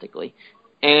 practically,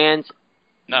 and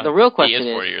the real question is... He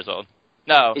is 40 years old.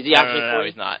 No, is he actually 40? No,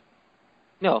 he's not.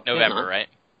 No, November, right?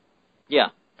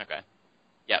 Yeah. Okay.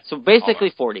 Yeah. So basically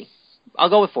almost. 40. I'll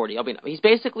go with 40. He's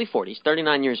basically 40. He's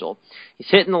 39 years old. He's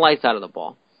hitting the lights out of the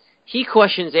ball. He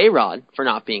questions A-Rod for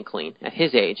not being clean at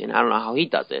his age, and I don't know how he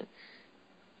does it.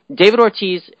 David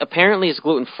Ortiz apparently is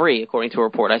gluten-free, according to a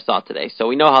report I saw today, so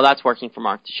we know how that's working for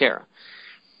Mark Teixeira.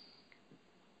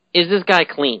 Is this guy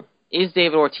clean? Is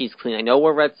David Ortiz clean? I know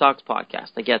we're a Red Sox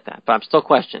podcast. I get that, but I'm still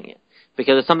questioning it,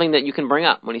 because it's something that you can bring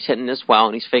up when he's hitting this well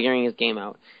and he's figuring his game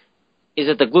out. Is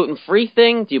it the gluten-free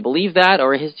thing? Do you believe that?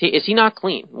 Or is he not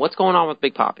clean? What's going on with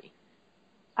Big Papi?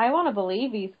 I want to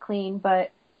believe he's clean,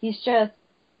 but he's just,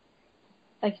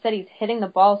 like you said, he's hitting the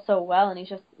ball so well, and he's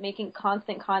just making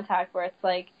constant contact where it's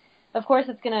like, of course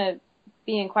it's going to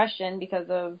be in question because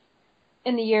of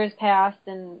in the years past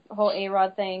and the whole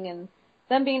A-Rod thing and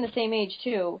them being the same age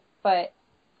too, but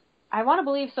I want to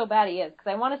believe so bad he is, because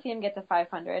I want to see him get to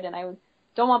 500, and I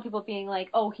don't want people being like,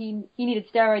 oh, he needed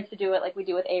steroids to do it like we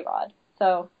do with A-Rod.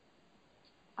 So,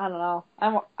 I don't know.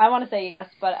 I want to say yes,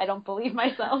 but I don't believe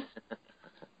myself.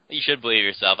 You should believe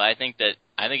yourself. I think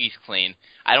he's clean.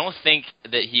 I don't think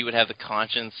that he would have the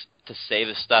conscience to say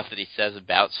the stuff that he says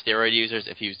about steroid users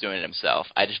if he was doing it himself.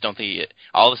 I just don't think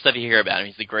all the stuff you hear about him,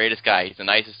 he's the greatest guy. He's the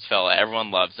nicest fella. Everyone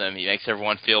loves him. He makes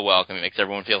everyone feel welcome. He makes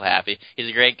everyone feel happy. He's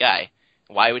a great guy.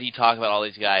 Why would he talk about all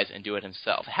these guys and do it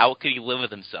himself? How could he live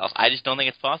with himself? I just don't think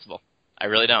it's possible. I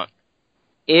really don't.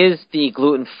 Is the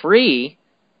gluten-free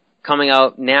coming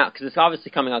out now? Because it's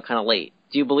obviously coming out kind of late.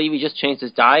 Do you believe he just changed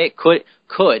his diet? Could,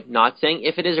 not saying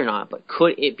if it is or not, but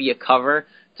could it be a cover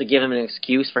to give him an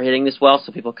excuse for hitting this well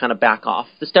so people kind of back off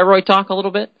the steroid talk a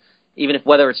little bit, even if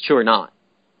whether it's true or not?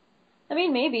 I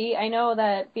mean, maybe. I know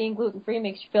that being gluten-free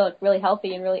makes you feel like really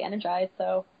healthy and really energized,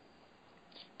 so...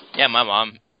 Yeah, my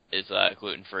mom is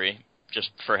gluten-free, just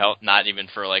for health, not even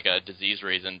for like a disease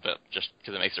reason, but just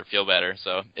because it makes her feel better.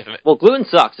 So well, gluten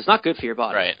sucks. It's not good for your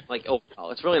body. Right. Like,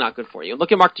 it's really not good for you.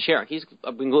 Look at Mark Teixeira. He's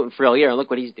been gluten-free all year, and look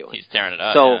what he's doing. He's tearing it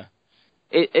up. So yeah.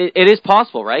 it is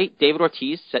possible, right? David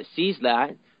Ortiz sees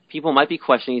that. People might be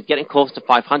questioning. He's getting close to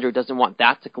 500. Doesn't want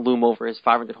that to loom over his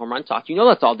 500 home run talk. You know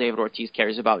that's all David Ortiz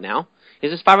cares about now.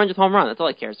 Is his 500th home run. That's all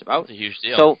he cares about. It's a huge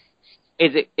deal. So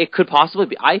it could possibly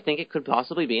be. I think it could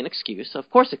possibly be an excuse. Of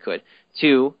course it could,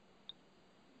 to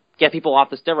get people off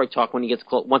the steroid talk when he gets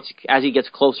as he gets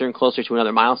closer and closer to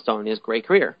another milestone in his great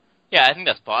career. Yeah, I think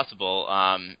that's possible.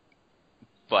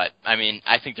 But I mean,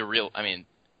 I think the real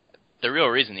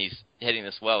reason he's hitting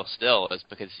this well still is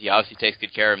because he obviously takes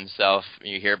good care of himself.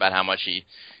 You hear about how much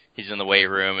he's in the weight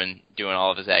room and doing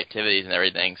all of his activities and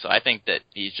everything. So I think that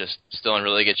he's just still in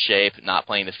really good shape. Not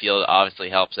playing the field obviously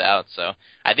helps out. So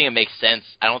I think it makes sense.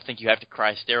 I don't think you have to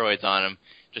cry steroids on him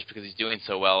just because he's doing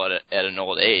so well at an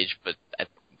old age, but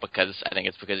because I think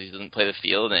it's because he doesn't play the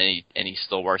field and he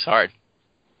still works hard.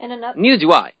 And neither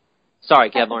do I.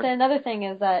 Sorry, Kevin. Another thing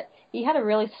is that he had a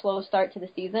really slow start to the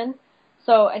season.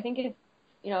 So I think if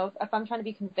I'm trying to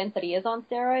be convinced that he is on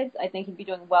steroids, I think he'd be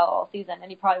doing well all season,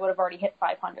 and he probably would have already hit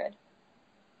 500.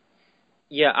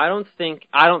 Yeah, I don't think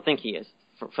he is.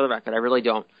 For the record, I really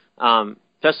don't.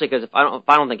 Especially because if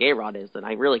I don't think A-Rod is, then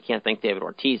I really can't think David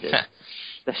Ortiz is.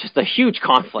 That's just a huge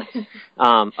conflict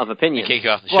of opinion. They kick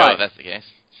you off the show if that's the case.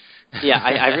 Yeah,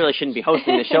 I really shouldn't be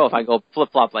hosting the show if I go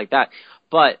flip-flop like that.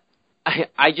 But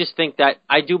I just think that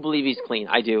I do believe he's clean.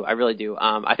 I do. I really do.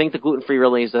 I think the gluten-free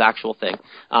really is the actual thing.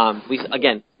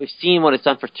 We've seen what it's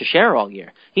done for Teixeira all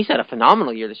year. He's had a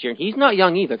phenomenal year this year, and he's not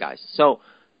young either, guys. So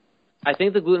I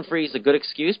think the gluten-free is a good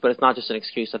excuse, but it's not just an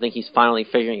excuse. I think he's finally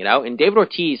figuring it out. And David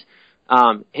Ortiz,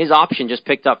 his option just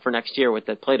picked up for next year with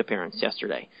the plate appearance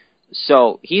yesterday.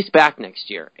 So he's back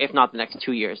next year, if not the next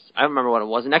 2 years. I don't remember what it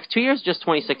was. The next 2 years, just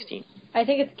 2016. I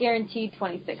think it's guaranteed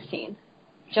 2016.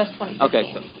 Just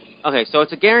 2016. Okay, so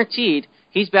it's a guaranteed.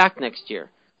 He's back next year.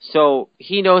 So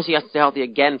he knows he has to stay healthy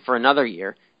again for another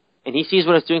year. And he sees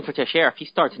what it's doing for Teixeira. If he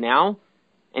starts now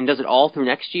and does it all through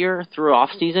next year, through off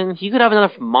season, he could have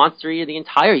another monster year the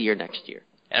entire year next year.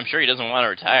 And I'm sure he doesn't want to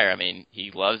retire. I mean,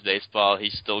 he loves baseball.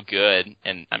 He's still good,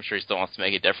 and I'm sure he still wants to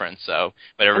make a difference. So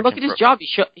whatever. And look at his job.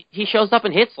 He shows up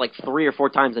and hits like 3 or 4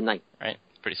 times a night. Right,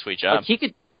 pretty sweet job. Like he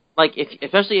could,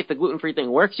 especially if the gluten-free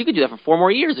thing works, you could do that for 4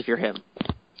 more years if you're him.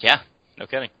 Yeah, no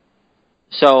kidding.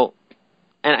 So,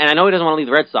 and I know he doesn't want to leave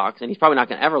the Red Sox, and he's probably not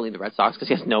going to ever leave the Red Sox because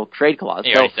he has no trade clause.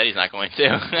 He already said he's not going to.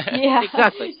 Yeah,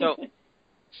 exactly.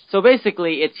 So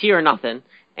basically, it's here or nothing,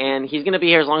 and he's going to be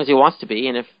here as long as he wants to be.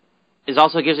 And if it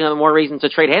also gives you another more reason to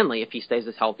trade Hanley if he stays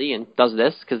this healthy and does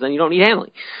this, because then you don't need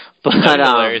Hanley. But that would be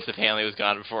hilarious if Hanley was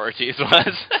gone before Ortiz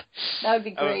was. That would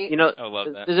be great. I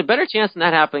love that. There's a better chance than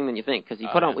that happening than you think, because he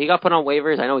got put on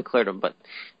waivers. I know he cleared them, but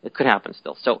it could happen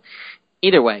still. So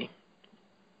either way,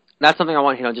 that's something I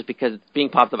want to hit on just because it's being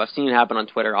popped up. I've seen it happen on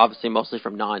Twitter, obviously mostly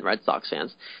from non-Red Sox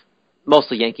fans.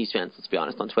 Mostly Yankees fans, let's be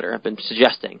honest, on Twitter have been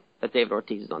suggesting that David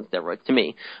Ortiz is on steroids to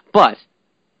me. But,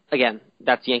 again,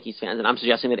 that's Yankees fans, and I'm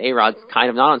suggesting that A-Rod's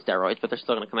kind of not on steroids, but they're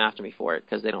still going to come after me for it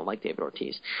because they don't like David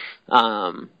Ortiz.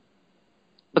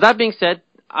 But that being said,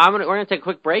 we're going to take a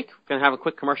quick break. We're going to have a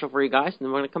quick commercial for you guys, and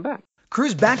then we're going to come back.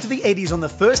 Cruise back to the 80s on the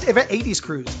first ever 80s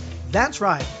cruise. That's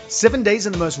right, 7 days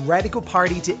in the most radical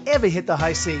party to ever hit the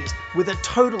high seas, with a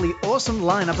totally awesome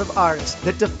lineup of artists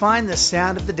that define the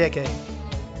sound of the decade.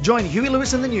 Join Huey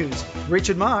Lewis and the News,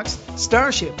 Richard Marx,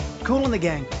 Starship, Kool and the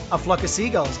Gang, A Flock of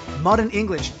Seagulls, Modern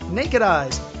English, Naked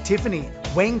Eyes, Tiffany,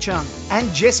 Wang Chung,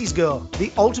 and Jessie's Girl,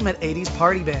 the ultimate 80s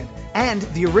party band, and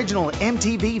the original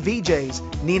MTV VJs,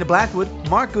 Nina Blackwood,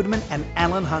 Mark Goodman, and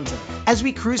Alan Hunter. As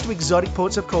we cruise to exotic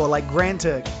ports of call like Grand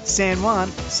Turk, San Juan,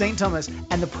 St. Thomas,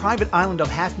 and the private island of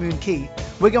Half Moon Cay,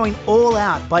 we're going all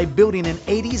out by building an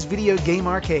 80s video game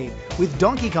arcade with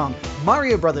Donkey Kong,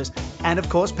 Mario Brothers, and of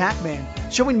course Pac-Man,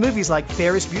 showing movies like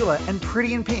Ferris Bueller and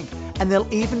Pretty in Pink, and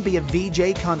there'll even be a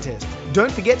VJ contest.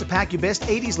 Don't forget to pack your best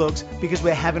 80s looks because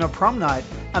we're having a prom night,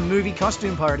 a movie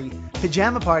costume party,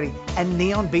 pajama party, and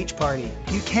neon beach party.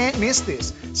 You can't miss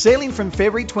this. Sailing from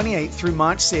February 28th through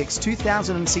March 6,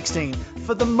 2016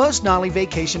 for the most gnarly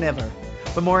vacation ever.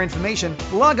 For more information,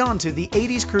 log on to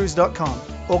the80scruise.com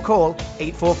or call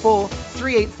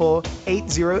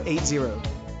 844-384-8080.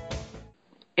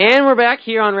 And we're back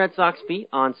here on Red Sox Beat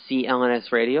on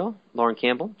CLNS Radio. Lauren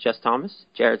Campbell, Jess Thomas,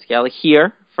 Jared Scally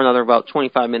here for another about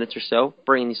 25 minutes or so,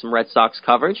 bringing you some Red Sox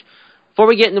coverage. Before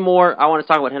we get into more, I want to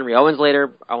talk about Henry Owens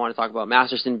later. I want to talk about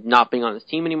Masterson not being on this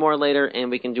team anymore later,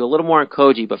 and we can do a little more on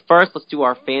Koji. But first, let's do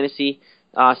our fantasy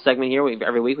segment here.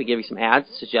 Every week we give you some ads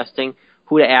suggesting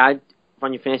who to add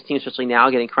on your fantasy team, especially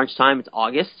now, getting crunch time. It's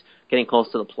August, getting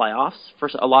close to the playoffs for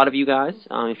a lot of you guys,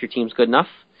 if your team's good enough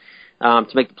to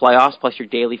make the playoffs, plus your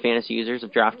daily fantasy users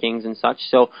of DraftKings and such.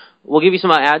 So we'll give you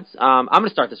some ads. I'm going to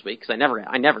start this week because I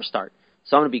never start.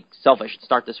 So I'm going to be selfish and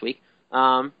start this week.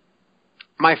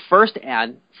 My first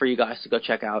ad for you guys to go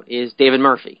check out is David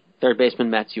Murphy, third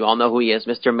baseman Mets. You all know who he is,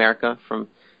 Mr. America from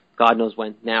God knows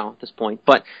when now at this point.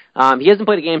 But he hasn't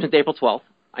played a game since April 12th.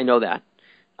 I know that.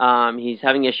 He's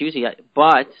having issues,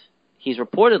 but he's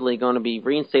reportedly going to be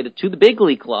reinstated to the big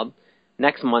league club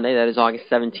next Monday. That is August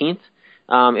 17th.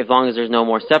 As long as there's no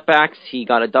more setbacks. He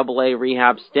got a AA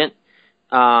rehab stint.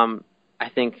 I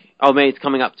think, maybe it's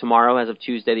coming up tomorrow as of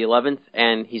Tuesday the 11th,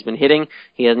 and he's been hitting.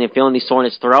 He hasn't been feeling any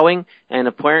soreness throwing, and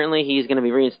apparently he's going to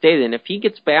be reinstated. And if he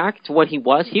gets back to what he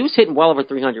was hitting well over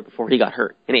 300 before he got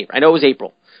hurt in April. I know it was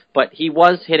April, but he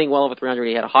was hitting well over 300.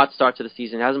 He had a hot start to the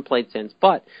season, hasn't played since,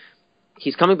 but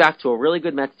he's coming back to a really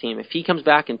good Mets team. If he comes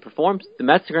back and performs, the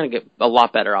Mets are going to get a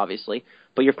lot better, obviously,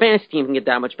 but your fantasy team can get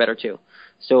that much better too.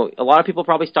 So a lot of people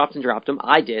probably stopped and dropped him.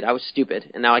 I did. I was stupid,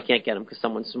 and now I can't get him because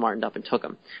someone smartened up and took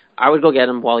him. I would go get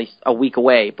him while he's a week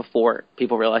away before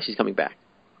people realize he's coming back.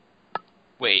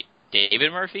 Wait,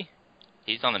 David Murphy?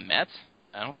 He's on the Mets?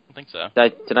 I don't think so.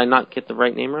 Did I not get the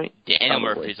right name right? Daniel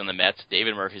Probably. Murphy's on the Mets.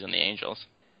 David Murphy's on the Angels.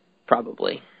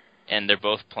 Probably. And they're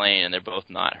both playing, and they're both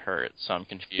not hurt, so I'm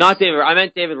confused. Not David. I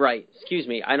meant David Wright. Excuse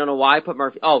me. I don't know why I put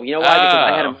Murphy. Oh, you know why? Because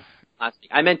last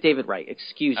week. I meant David Wright.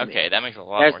 Excuse me. Okay, that makes a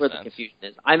lot There's more where sense. the confusion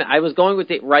is. I was going with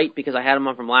Wright because I had him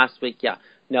on from last week. Yeah.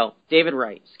 No, David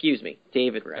Wright. Excuse me,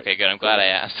 David Wright. Okay, good. I'm glad I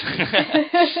asked.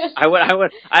 I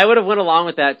would have went along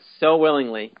with that so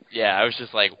willingly. Yeah, I was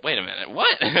just like, wait a minute,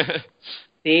 what?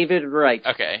 David Wright.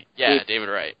 Okay, yeah, David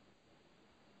Wright.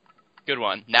 Good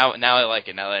one. Now I like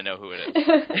it. Now that I know who it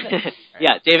is.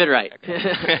 Yeah, David Wright. Okay.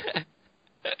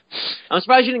 I'm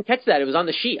surprised you didn't catch that. It was on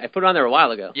the sheet. I put it on there a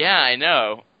while ago. Yeah, I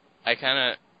know. I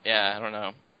don't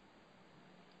know.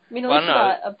 I mean, at least you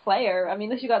got a player. I mean,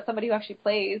 at least you got somebody who actually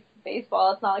plays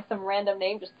baseball. It's not like some random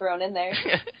name just thrown in there.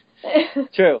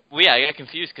 True. Well, yeah, I got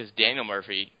confused because Daniel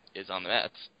Murphy is on the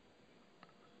Mets.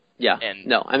 Yeah. And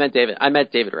no, I meant David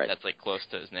Wright. That's like close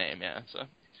to his name, yeah. So.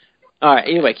 All right.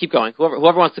 Anyway, keep going. Whoever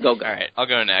wants to go. All right, I'll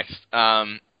go next.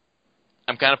 I'm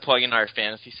kind of plugging our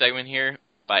fantasy segment here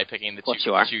by picking the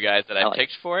two guys that I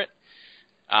picked for it.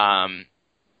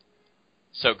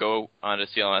 So go on to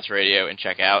CLNS Radio and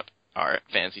check out our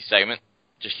fantasy segment.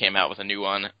 Just came out with a new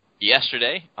one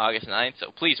yesterday, August 9th,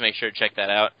 so please make sure to check that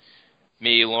out.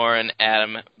 Me, Lauren,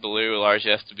 Adam, Blue, Lars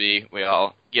STB, we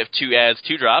all give 2 adds,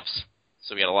 2 drops.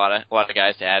 So we got a lot of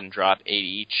guys to add and drop, 8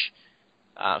 each.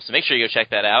 So make sure you go check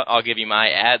that out. I'll give you my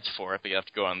ads for it, but you have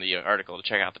to go on the article to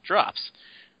check out the drops.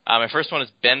 My first one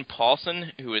is Ben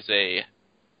Paulson, who is a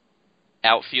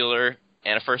outfielder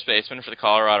and a first baseman for the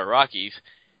Colorado Rockies,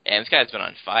 and this guy's been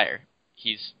on fire.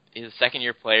 He's a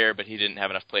second-year player, but he didn't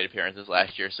have enough plate appearances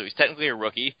last year, so he's technically a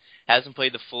rookie. Hasn't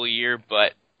played the full year,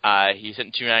 but he's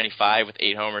hitting .295 with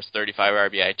 8 homers,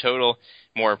 35 RBI total.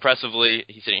 More impressively,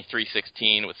 he's hitting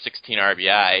 .316 with 16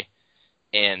 RBI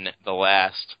in the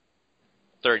last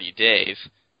 30 days.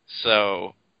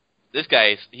 So this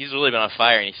guy, he's really been on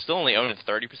fire, and he's still only owned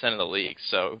 30% of the league.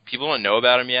 So people don't know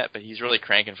about him yet, but he's really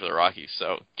cranking for the Rockies.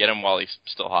 So get him while he's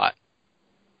still hot.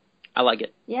 I like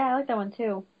it. Yeah, I like that one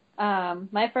too.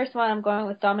 My first one, I'm going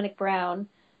with Dominic Brown,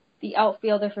 the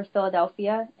outfielder for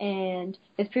Philadelphia, and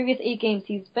his previous 8 games,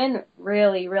 he's been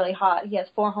really, really hot. He has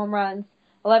 4 home runs,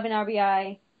 11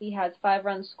 RBI, he has 5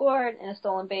 runs scored, and a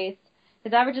stolen base.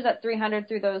 His average is at 300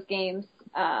 through those games.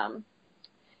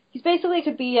 He's basically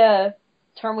could be a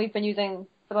term we've been using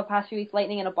for the past few weeks,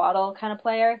 lightning in a bottle kind of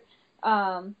player.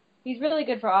 He's really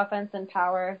good for offense and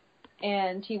power,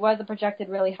 and he was a projected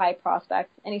really high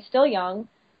prospect, and he's still young,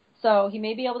 so he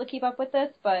may be able to keep up with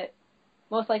this, but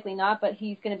most likely not, but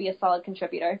he's going to be a solid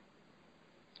contributor.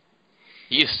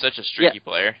 He is such a streaky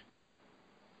player.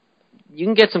 You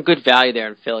can get some good value there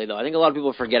in Philly, though. I think a lot of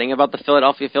people are forgetting about the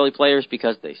Philadelphia Philly players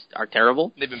because they are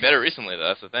terrible. They've been better recently, though.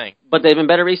 That's the thing. But they've been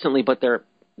better recently, but their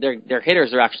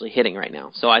hitters are actually hitting right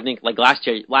now. So I think, like last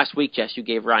week, Jess, you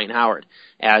gave Ryan Howard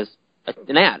as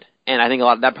an ad, and I think a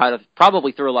lot of that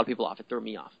probably threw a lot of people off. It threw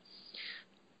me off.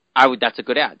 That's a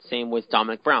good ad. Same with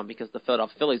Dominic Brown, because the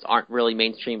Philadelphia Phillies aren't really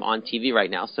mainstream on TV right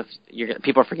now, so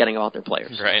people are forgetting about their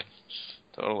players. Right.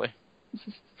 Totally.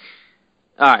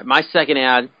 All right, my second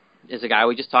ad is a guy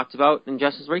we just talked about in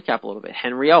Jess's recap a little bit,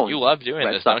 Henry Owens. You love doing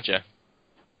this, don't you?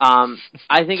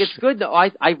 I think it's good, though.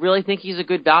 I really think he's a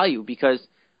good value because,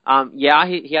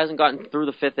 he hasn't gotten through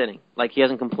the 5th inning. Like, he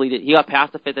hasn't completed. He got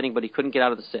past the 5th inning, but he couldn't get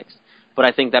out of the 6th. But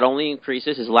I think that only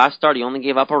increases. His last start, he only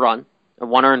gave up a 1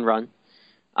 earned run.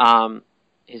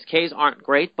 His Ks aren't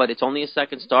great, but it's only his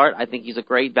second start. I think he's a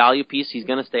great value piece. He's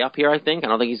going to stay up here, I think. I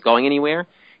don't think he's going anywhere.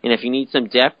 And if you need some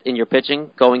depth in your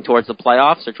pitching going towards the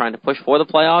playoffs or trying to push for the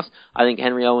playoffs, I think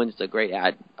Henry Owens is a great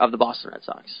ad of the Boston Red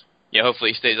Sox. Yeah,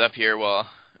 hopefully he stays up here while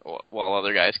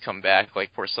other guys come back,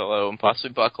 like Porcello and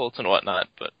possibly Buchholz and whatnot.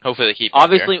 But hopefully they keep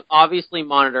him here. Obviously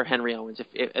monitor Henry Owens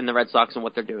if in the Red Sox and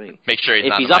what they're doing. Make sure he's if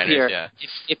not he's in the up minors, here. Yeah.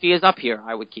 If he is up here,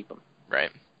 I would keep him.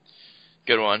 Right.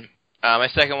 Good one. My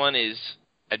second one is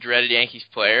a dreaded Yankees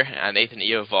player, Nathan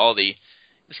Eovaldi.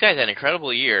 This guy's had an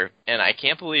incredible year, and I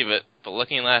can't believe it, but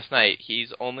looking last night,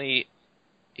 he's only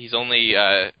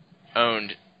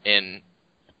owned in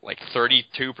like 32%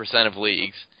 of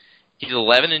leagues. He's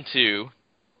 11-2.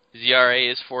 His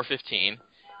ERA is 4.15,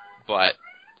 but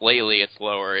lately it's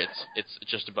lower. It's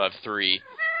just above 3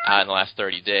 in the last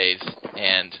 30 days,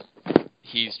 and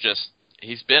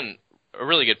he's been a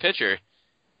really good pitcher.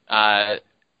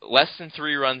 Less than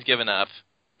 3 runs given up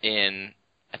in,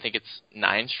 I think it's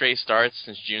 9 straight starts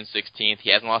since June 16th. He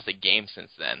hasn't lost a game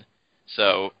since then.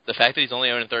 So the fact that he's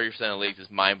only owned in 30% of leagues is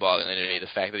mind-boggling to me. The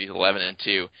fact that he's 11-2.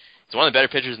 He's one of the better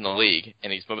pitchers in the league,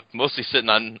 and he's mostly sitting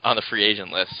on the free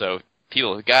agent list. So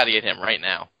people have got to get him right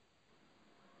now.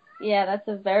 Yeah, that's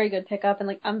a very good pickup,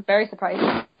 and I'm very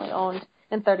surprised he's owned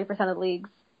in 30% of leagues.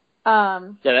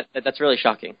 Yeah, that's really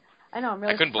shocking. I know, I'm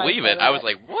really I couldn't surprised believe it. by I that. was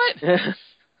like, what?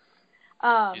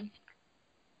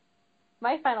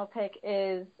 My final pick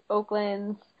is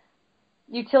Oakland's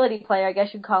utility player, I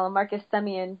guess you'd call him, Marcus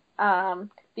Semien.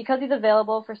 Because he's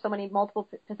available for so many multiple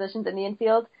positions in the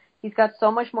infield, he's got so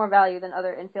much more value than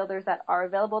other infielders that are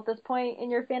available at this point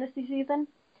in your fantasy season.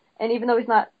 And even though he's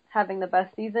not having the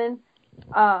best season,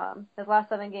 his last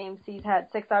 7 games he's had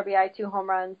 6 RBI, 2 home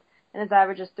runs, and his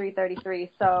average is .333.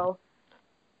 So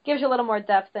gives you a little more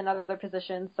depth than other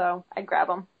positions. So I'd grab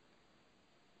him.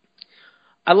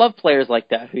 I love players like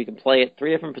that who you can play at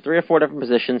 3 or 4 different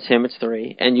positions. Him, it's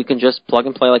 3, and you can just plug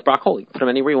and play like Brock Holt. You can put him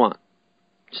anywhere you want.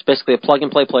 Just basically a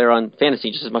plug-and-play player on fantasy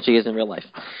just as much as he is in real life.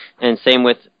 And same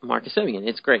with Marcus Semien.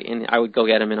 It's great, and I would go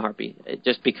get him in a heartbeat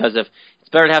just because of it's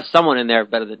better to have someone in there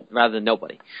rather than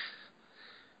nobody.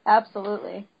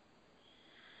 Absolutely.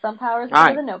 Some power is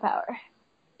better than no power.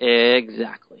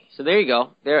 Exactly. So there you go.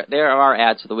 There are our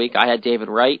ads for the week. I had David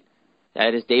Wright.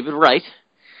 That is David Wright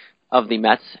of the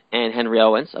Mets and Henry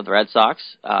Owens of the Red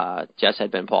Sox. Jess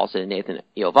had Ben Paulson and Nathan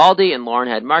Eovaldi, and Lauren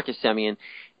had Marcus Semien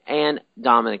and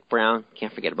Dominic Brown.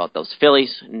 Can't forget about those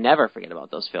Phillies. Never forget about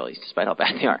those Phillies, despite how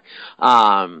bad they are.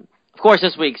 Of course,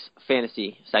 this week's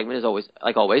fantasy segment is always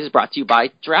brought to you by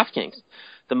DraftKings.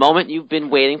 The moment you've been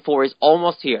waiting for is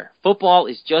almost here. Football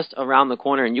is just around the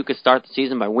corner, and you could start the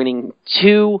season by winning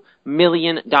 $2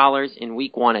 million in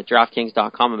Week 1 at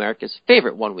DraftKings.com, America's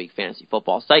favorite one-week fantasy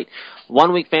football site.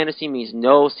 One-week fantasy means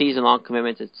no season-long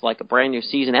commitments. It's like a brand-new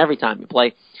season every time you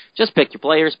play. Just pick your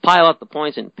players, pile up the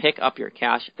points, and pick up your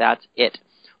cash. That's it.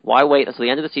 Why wait until the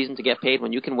end of the season to get paid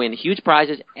when you can win huge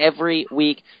prizes every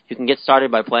week? You can get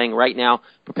started by playing right now.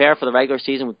 Prepare for the regular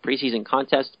season with preseason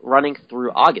contests running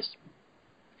through August.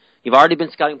 You've already been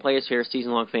scouting players for your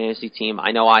season-long fantasy team.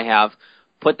 I know I have.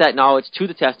 Put that knowledge to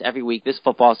the test every week this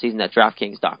football season at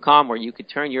DraftKings.com, where you could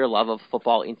turn your love of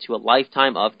football into a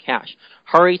lifetime of cash.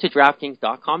 Hurry to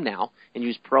DraftKings.com now and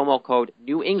use promo code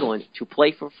New England to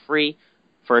play for free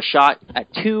for a shot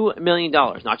at $2 million.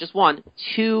 Not just one,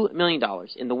 $2 million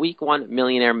in the Week 1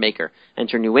 Millionaire Maker.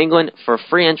 Enter New England for a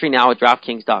free entry now at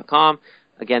DraftKings.com.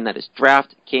 Again, that is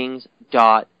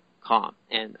DraftKings.com.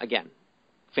 And again,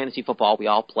 fantasy football, we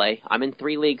all play. I'm in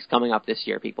 3 leagues coming up this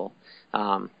year, people.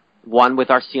 One with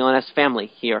our CLNS family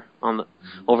here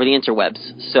over the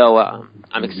interwebs. So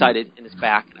I'm excited, and it's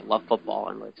back, and I love football.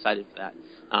 I'm really excited for that.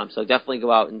 So definitely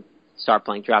go out and start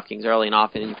playing DraftKings early and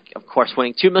often. And, of course,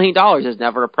 winning $2 million is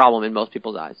never a problem in most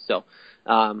people's eyes. So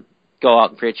go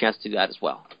out and create a chance to do that as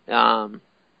well. I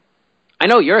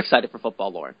know you're excited for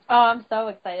football, Lauren. Oh, I'm so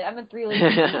excited. I'm in 3 leagues.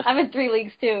 I'm in 3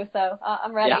 leagues, too, so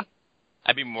I'm ready. Yeah.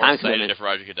 I'd be more excited if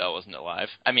Roger Goodell wasn't alive.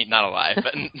 I mean, not alive,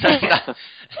 but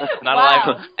not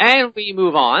alive. And we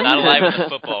move on. Not alive in the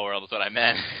football world is what I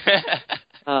meant.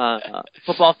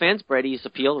 Football fans, Brady's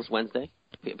appeal is Wednesday.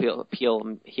 Appeal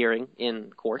hearing in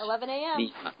court. 11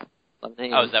 a.m. 11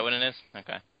 a.m. Oh, is that what it is?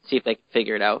 Okay. See if they can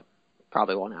figure it out.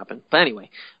 Probably won't happen. But anyway,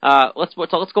 let's go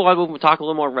on and talk a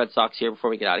little more Red Sox here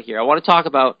before we get out of here. I want to talk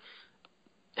about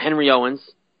Henry Owens'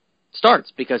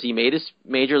 starts because he made his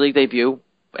Major League debut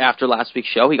after last week's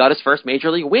show. He got his first Major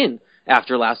League win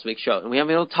after last week's show, and we haven't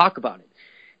been able to talk about it.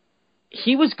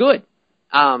 He was good.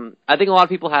 I think a lot of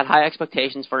people had high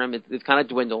expectations for him. It's kind of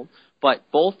dwindled, but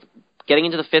both getting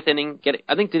into the 5th inning,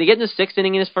 I think, did he get in the 6th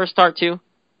inning in his first start too?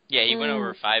 Yeah, he went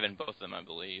over 5 in both of them, I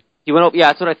believe. He went over, yeah,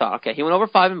 that's what I thought. Okay, he went over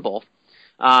 5 in both.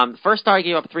 The first start he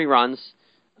gave up 3 runs,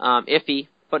 iffy,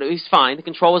 but it was fine. The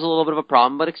control was a little bit of a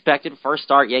problem, but expected. First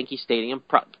start, Yankee Stadium,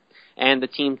 and the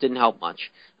team didn't help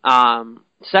much.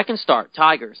 Second start,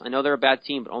 Tigers. I know they're a bad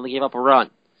team, but only gave up a run.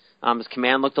 His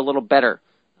command looked a little better.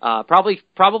 Probably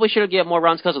should have given more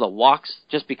runs because of the walks,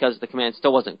 just because the command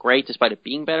still wasn't great, despite it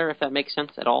being better, if that makes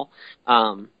sense at all.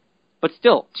 But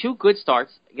still, 2 good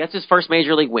starts. Gets his first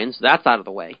Major League win, so that's out of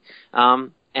the way.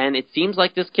 And it seems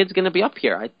like this kid's going to be up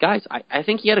here. I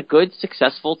think he had a good,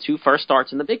 successful 2 first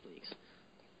starts in the big leagues.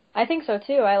 I think so,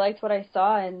 too. I liked what I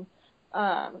saw, and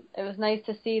it was nice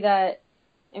to see that.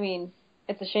 I mean,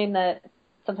 it's a shame that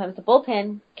sometimes the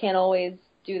bullpen can't always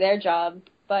do their job,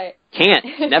 but... Can't.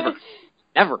 Never.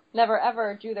 Never. Never,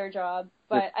 ever do their job.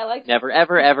 But I liked... Never,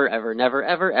 ever, ever, ever, never,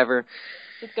 ever, ever.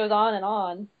 Just goes on and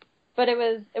on. But it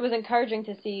was encouraging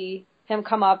to see him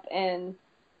come up and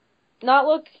not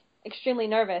look extremely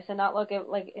nervous and not look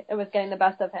like it was getting the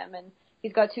best of him. And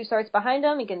he's got 2 starts behind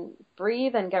him. He can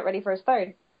breathe and get ready for his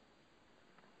 3rd.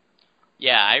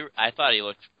 Yeah, I thought he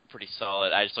looked pretty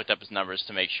solid. I just looked up his numbers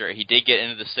to make sure. He did get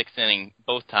into the 6th inning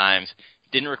both times.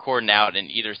 Didn't record an out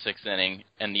in either 6th inning.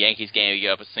 In the Yankees game, he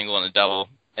gave up a single and a double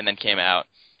and then came out.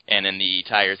 And in the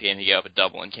Tigers game, he gave up a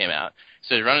double and came out.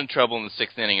 So he's running trouble in the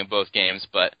 6th inning in both games,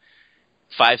 but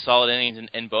 5 solid innings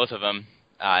in both of them.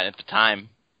 At the time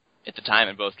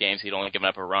in both games, he'd only given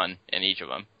up a run in each of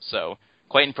them. So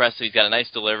quite impressive. He's got a nice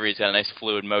delivery. He's got a nice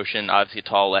fluid motion. Obviously, a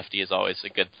tall lefty is always a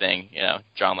good thing.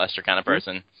 John Lester kind of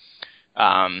person.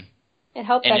 It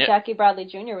helped that Jackie Bradley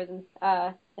Jr. was in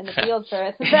the field for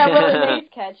it. That really nice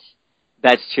catch.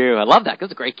 That's true. I love that. That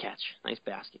was a great catch. Nice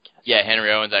basket catch. Yeah,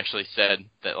 Henry Owens actually said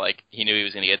that he knew he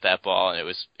was going to get that ball, and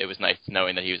it was nice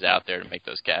knowing that he was out there to make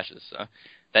those catches. So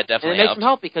that definitely helps. And it makes him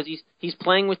help because he's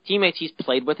playing with teammates he's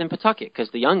played with in Pawtucket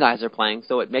because the young guys are playing,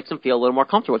 so it makes him feel a little more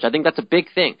comfortable, which I think that's a big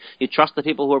thing. You trust the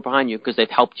people who are behind you because they've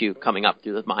helped you coming up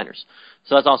through the minors.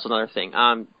 So that's also another thing.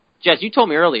 Jez, you told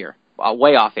me earlier,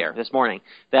 way off air this morning,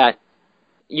 that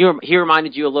he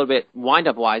reminded you a little bit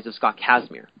wind-up-wise of Scott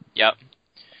Kazmir. Yep.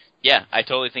 Yeah, I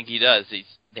totally think he does.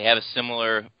 They have a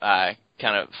similar kind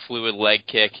of fluid leg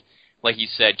kick. Like you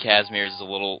said, Kazmir's is a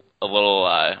little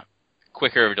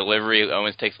quicker of delivery.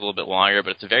 Owens takes a little bit longer,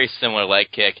 but it's a very similar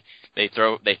leg kick. They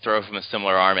throw from a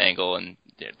similar arm angle, and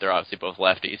they're obviously both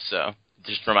lefties, so it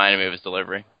just reminded me of his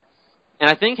delivery. And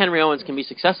I think Henry Owens can be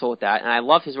successful with that, and I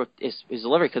love his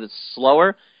delivery because it's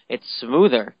slower, it's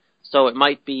smoother. So it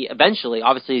might be eventually,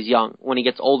 obviously he's young, when he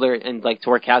gets older and to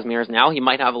where Kazmir is now, he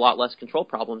might have a lot less control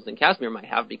problems than Kazmir might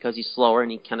have because he's slower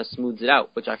and he kind of smooths it out,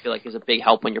 which I feel like is a big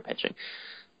help when you're pitching.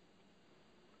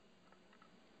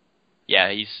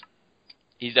 Yeah, he's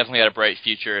definitely got a bright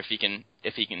future if he can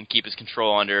keep his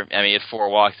control under. I mean, he had 4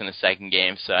 walks in the second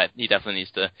game, so he definitely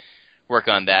needs to work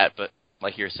on that. But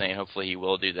like you were saying, hopefully he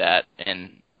will do that.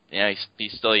 And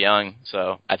he's still young,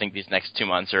 so I think these next 2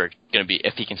 months are going to be,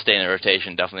 if he can stay in the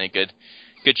rotation, definitely a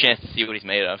good chance to see what he's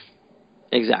made of.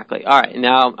 Exactly. All right,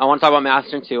 now I want to talk about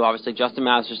Masterson too. Obviously, Justin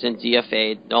Masterson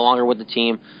DFA'd, no longer with the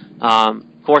team.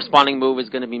 Corresponding move is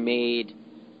going to be made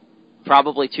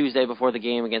probably Tuesday before the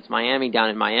game against Miami down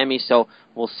in Miami, so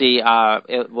we'll see.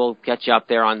 We'll get you up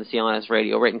there on the CLNS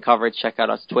radio, written coverage. Check out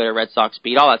us Twitter, Red Sox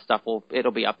Beat, all that stuff.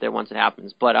 It'll be up there once it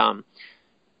happens. But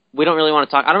we don't really want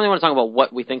to talk. I don't really want to talk about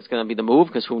what we think is going to be the move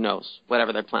because who knows,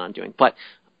 whatever they're planning on doing. But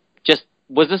just,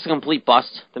 was this a complete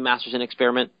bust, the Masterson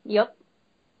experiment? Yep.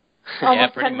 Yeah,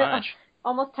 pretty much.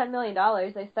 Almost $10 million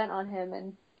they spent on him,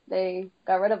 and they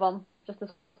got rid of him just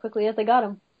as quickly as they got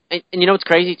him. And you know what's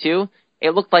crazy too?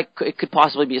 It looked like it could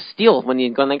possibly be a steal when they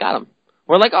got him.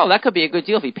 We're like, oh, that could be a good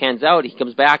deal if he pans out, he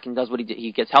comes back and does what he did,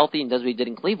 he gets healthy and does what he did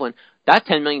in Cleveland. That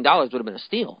 $10 million would have been a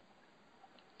steal.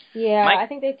 Yeah, I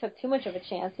think they took too much of a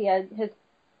chance. He had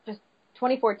just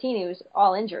 2014, he was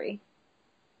all injury.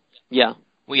 Yeah.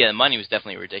 Well, yeah, the money was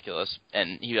definitely ridiculous,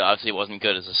 and he obviously wasn't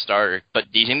good as a starter. But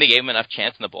do you think they gave him enough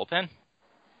chance in the bullpen?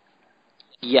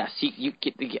 Yes,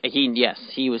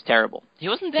 he was terrible. He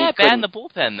wasn't that bad in the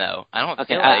bullpen, though. I don't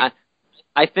feel like...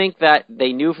 I think that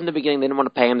they knew from the beginning they didn't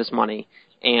want to pay him this money,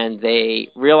 and they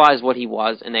realized what he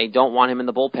was, and they don't want him in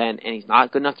the bullpen, and he's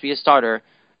not good enough to be a starter.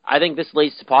 I think this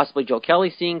leads to possibly Joe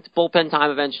Kelly seeing bullpen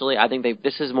time eventually. I think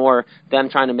this is more them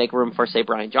trying to make room for, say,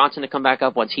 Brian Johnson to come back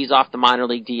up once he's off the minor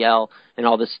league DL and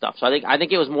all this stuff. So I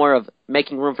think it was more of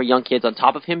making room for young kids on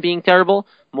top of him being terrible,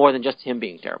 more than just him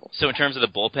being terrible. So in terms of the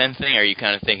bullpen thing, are you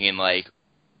kind of thinking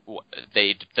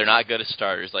they're not good as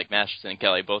starters, like Masterson and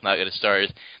Kelly, both not good as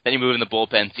starters? Then you move in the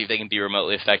bullpen, see if they can be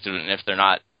remotely effective, and if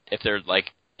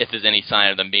there's any sign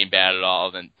of them being bad at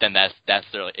all, then that's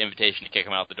their invitation to kick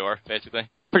them out the door, basically.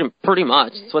 Pretty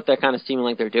much. It's what they're kind of seeming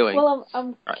like they're doing. Well,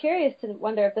 I'm curious to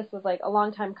wonder if this was a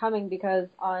long time coming, because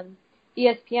on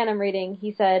ESPN I'm reading,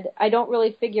 he said, I don't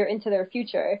really figure into their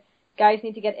future. Guys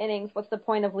need to get innings. What's the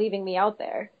point of leaving me out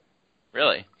there?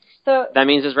 Really? So that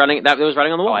means it was writing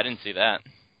on the wall. Oh, I didn't see that.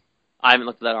 I haven't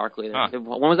looked at that article either. Huh.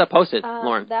 When was that posted,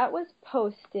 Lauren? That was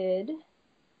posted,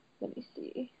 let me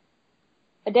see,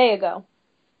 a day ago.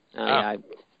 Yeah, I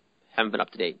haven't been up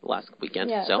to date last weekend.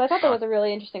 Yeah, so I thought that was a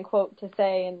really interesting quote to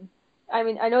say. And I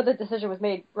mean, I know the decision was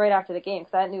made right after the game,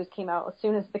 because that news came out as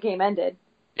soon as the game ended.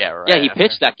 Yeah, right. Yeah, he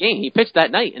pitched that game. He pitched that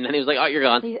night, and then he was like, oh, you're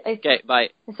gone. Okay, bye.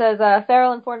 It says,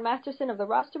 Farrell informed Masterson of the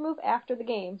roster move after the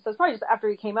game. So it's probably just after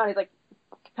he came out, he's like,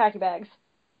 pack your bags.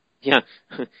 Yeah.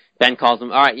 Ben calls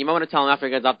him, all right, you might want to tell him after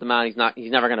he gets off the mound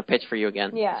he's never going to pitch for you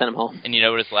again. Yeah. Send him home. And you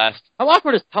know what his last... How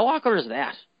awkward is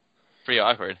that? Pretty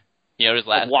awkward. You know what his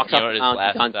last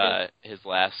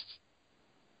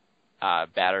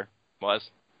batter was?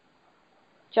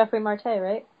 Jeffrey Marte,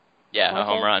 right? Yeah, Marte? A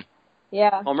home run.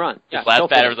 Yeah. Home run. His last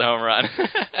batter was a home run.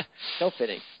 So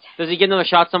fitting. Does he get another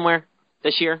shot somewhere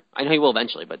this year? I know he will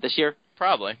eventually, but this year?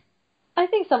 Probably. I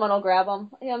think someone will grab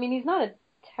him. I mean, he's not a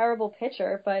terrible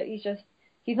pitcher, but he's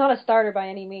not a starter by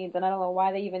any means, and I don't know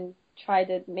why they even tried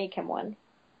to make him one.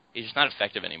 He's just not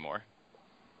effective anymore.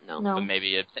 No. But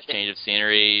maybe a change of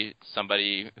scenery,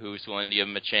 somebody who's willing to give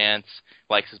him a chance,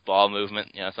 likes his ball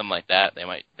movement, something like that. They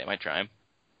might try him.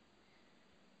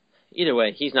 Either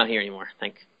way, he's not here anymore,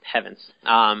 thank heavens.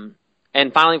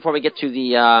 And finally, before we get to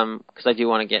the, because I do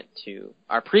want to get to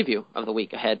our preview of the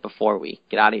week ahead before we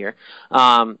get out of here.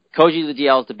 Koji the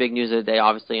DL is the big news of the day,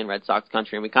 obviously, in Red Sox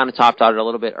country, and we kind of talked about it a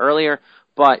little bit earlier,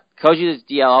 but Koji is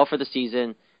DL for the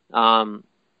season.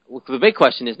 The big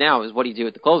question is now is what do you do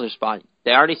at the closer spot?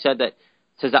 They already said that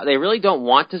they really don't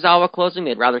want Tazawa closing.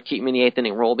 They'd rather keep him in the 8th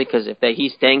inning role because if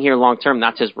he's staying here long term,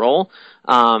 that's his role.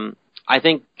 I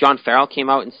think John Farrell came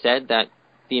out and said that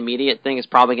the immediate thing is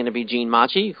probably going to be Gene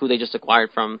Machi, who they just acquired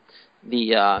from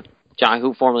the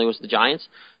who formerly was the Giants.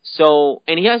 So,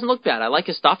 and he hasn't looked bad. I like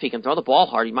his stuff. He can throw the ball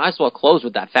hard. He might as well close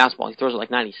with that fastball. He throws it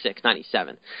like 96,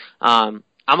 97. I'm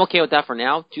okay with that for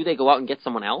now. Do they go out and get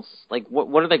someone else? Like,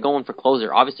 what are they going for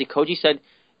closer? Obviously, Koji said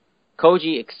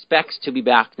Koji expects to be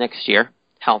back next year,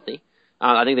 healthy.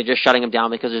 I think they're just shutting him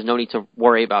down because there's no need to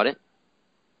worry about it.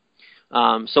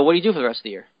 So what do you do for the rest of the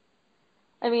year?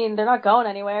 I mean, they're not going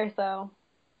anywhere, so...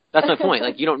 That's my point.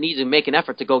 Like, you don't need to make an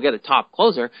effort to go get a top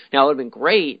closer. Now, it would have been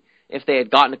great if they had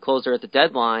gotten a closer at the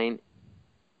deadline,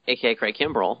 a.k.a. Craig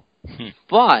Kimbrell,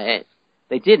 but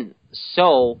they didn't.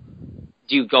 So,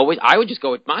 do you go with... I would just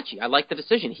go with Machi. I like the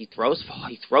decision. He throws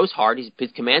hard.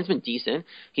 His command's been decent.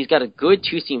 He's got a good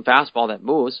two-seam fastball that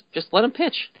moves. Just let him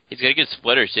pitch. He's got a good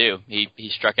splitter, too. He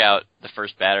struck out the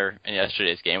first batter in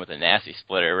yesterday's game with a nasty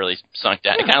splitter. It really sunk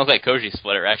down. It kind of looked like Koji's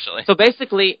splitter, actually. So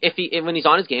basically, when he's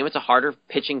on his game, it's a harder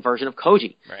pitching version of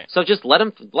Koji. Right. So just let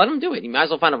him do it. You might as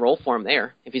well find a role for him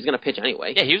there if he's going to pitch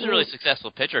anyway. Yeah, he was a really successful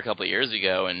pitcher a couple of years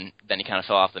ago, and then he kind of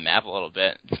fell off the map a little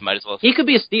bit. Might as well. He could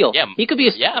be a steal. Yeah, he could be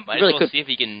a steal. Yeah, might as well see if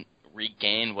he can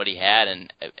regain what he had,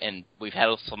 and we've had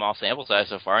a small sample size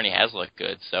so far, and he has looked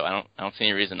good. So I don't see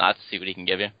any reason not to see what he can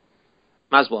give you.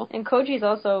 Might as well. And Koji's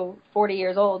also 40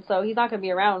 years old, so he's not going to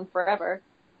be around forever.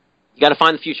 You got to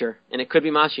find the future, and it could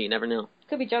be Machi. You never know.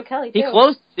 Could be Joe Kelly too. He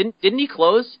closed, didn't he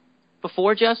close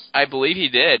before, Jess? I believe he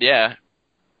did. Yeah.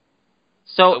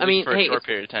 So I mean, for a short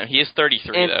period of time, he is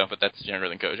 33 though, but that's younger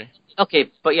than Koji. Okay,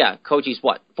 but yeah, Koji's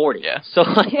what, 40? Yeah. So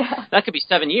that could be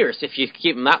 7 years if you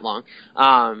keep him that long.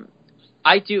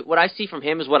 What I see from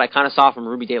him is what I kind of saw from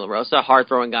Ruby De La Rosa, hard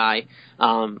throwing guy.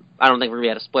 I don't think Ruby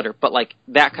had a splitter, but like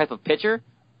that type of pitcher,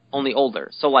 only older.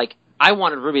 So like I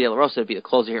wanted Ruby De La Rosa to be the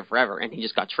closer here forever, and he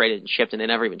just got traded and shipped, and they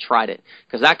never even tried it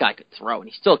because that guy could throw, and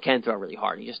he still can throw really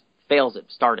hard. He just fails at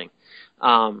starting.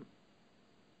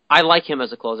 I like him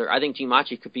as a closer. I think Gene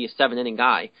Machi could be a 7-inning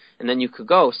guy, and then you could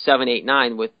go 7, 8,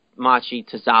 9 with Machi,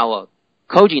 Tazawa,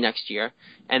 Koji next year,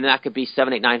 and that could be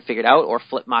 7, 8, 9 figured out, or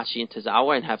flip Machi and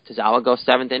Tazawa and have Tazawa go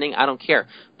 7th inning. I don't care.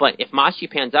 But if Machi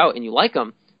pans out and you like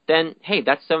him, then, hey,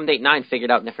 that's 7, 8, 9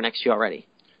 figured out for next year already.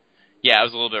 Yeah, I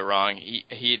was a little bit wrong. He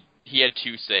had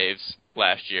 2 saves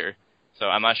last year, so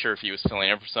I'm not sure if he was filling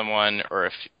in for someone or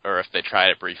if they tried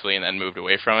it briefly and then moved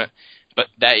away from it. But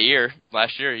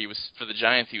last year, he was for the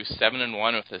Giants. He was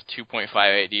 7-1 with a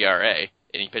 2.58 ERA,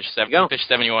 and he pitched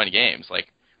 71 games.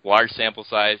 Like large sample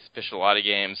size, pitched a lot of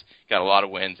games, got a lot of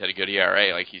wins, had a good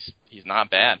ERA. Like he's not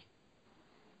bad.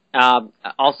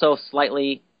 Also,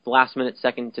 slightly last minute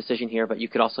second decision here, but you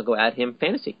could also go add him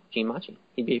fantasy, Gene Machi.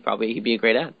 He'd be a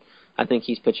great add. I think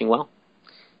he's pitching well.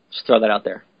 Just throw that out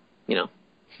there.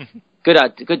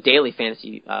 Good daily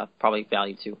fantasy probably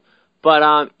value too.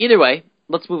 But either way,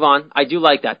 let's move on. I do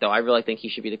like that, though. I really think he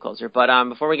should be the closer. But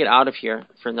before we get out of here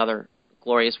for another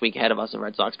glorious week ahead of us in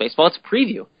Red Sox baseball, let's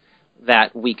preview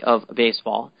that week of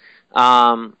baseball.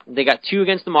 They got 2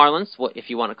 against the Marlins, if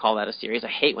you want to call that a series. I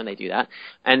hate when they do that.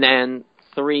 And then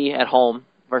 3 at home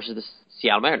versus the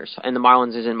Seattle Mariners. And the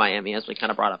Marlins is in Miami, as we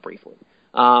kind of brought up briefly.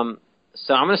 So I'm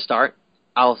going to start.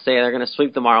 I'll say they're going to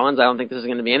sweep the Marlins. I don't think this is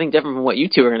going to be anything different from what you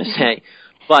two are going to say.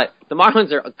 But the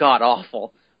Marlins are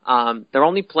god-awful. They're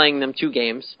only playing them 2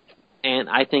 games, and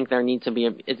I think there needs to be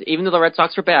even though the Red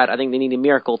Sox are bad, I think they need a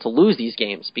miracle to lose these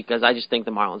games because I just think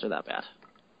the Marlins are that bad.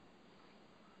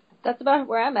 That's about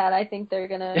where I'm at. I think they're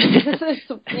gonna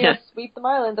sweep the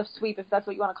Marlins, if that's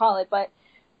what you want to call it. But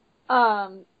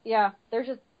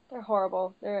they're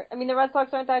horrible. The Red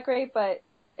Sox aren't that great, but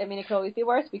I mean it could always be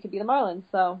worse. We could be the Marlins,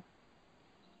 so.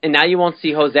 And now you won't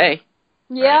see Jose.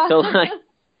 Yeah. Right? So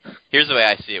here's the way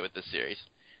I see it with this series.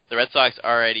 The Red Sox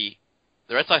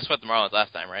swept the Marlins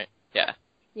last time, right? Yeah.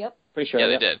 Yep. Pretty sure. Yeah,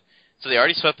 they did. So they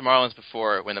already swept the Marlins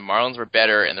before when the Marlins were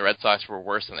better and the Red Sox were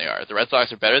worse than they are. The Red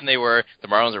Sox are better than they were. The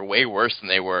Marlins are way worse than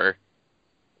they were.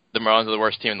 The Marlins are the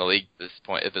worst team in the league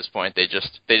at this point. They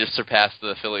just surpassed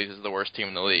the Phillies as the worst team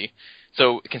in the league.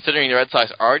 So considering the Red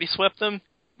Sox already swept them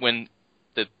when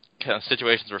the kind of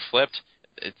situations were flipped,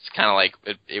 it's kind of like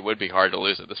it would be hard to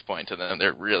lose at this point to them.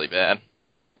 They're really bad.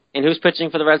 And who's pitching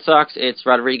for the Red Sox? It's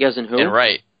Rodriguez and who? And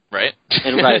Wright, right?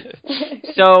 And Wright.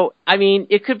 So, I mean,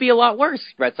 it could be a lot worse,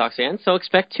 Red Sox fans. So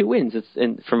expect 2 wins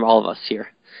from all of us here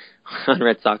on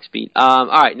Red Sox Beat. All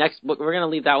right, next, we're going to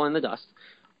leave that one in the dust.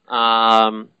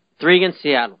 3 against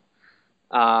Seattle.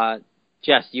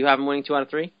 Jess, do you have them winning 2 out of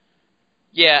 3?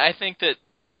 Yeah, I think that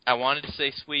I wanted to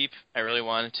say sweep. I really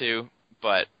wanted to,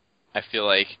 but I feel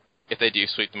like if they do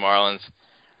sweep the Marlins,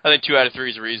 I think 2 out of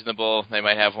 3 is reasonable. They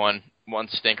might have one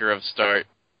stinker of start,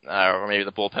 or maybe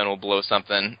the bullpen will blow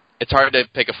something. It's hard to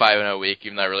pick a 5-0 week,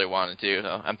 even though I really wanted to.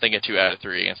 So I'm thinking 2 out of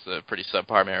 3 against the pretty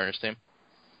subpar Mariners team.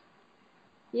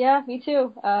 Yeah, me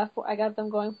too. I got them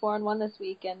going 4-1 this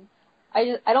week, and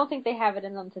I don't think they have it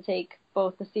in them to take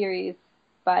both the series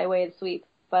by way of sweep.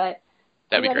 But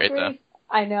that'd be great, though.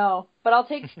 I know, but I'll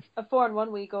take a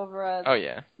 4-1 week over a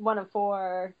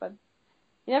 1-4. But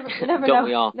you never Don't know.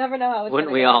 We all? Never know how it's Wouldn't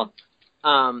gonna we go. all?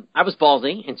 I was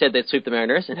ballsy and said they'd sweep the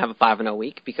Mariners and have a 5-0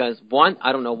 week because, one,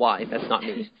 I don't know why. That's not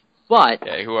me. But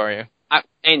who are you?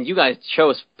 And you guys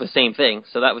chose the same thing,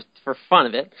 so that was for fun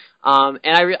of it. And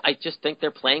I just think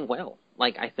they're playing well.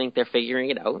 Like, I think they're figuring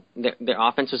it out. Their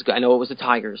offense was good. I know it was the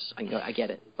Tigers. I get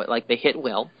it. But, like, they hit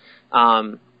well.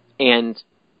 And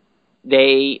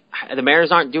the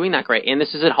Mariners aren't doing that great. And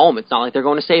this is at home. It's not like they're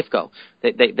going to Safeco.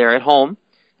 They're at home.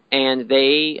 And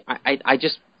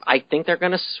I think they're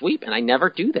going to sweep, and I never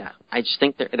do that. I just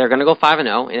think they're going to go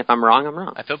 5-0, and if I'm wrong, I'm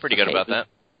wrong. I feel pretty good about that.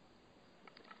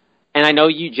 And I know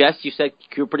you, Jess, you said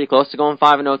you were pretty close to going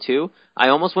 5-0 too. I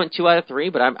almost went 2 out of 3,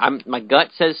 but my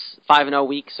gut says 5-0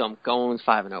 week, so I'm going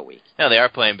 5-0 week. No, they are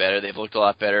playing better. They've looked a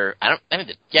lot better.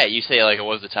 You say like it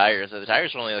was the Tigers. The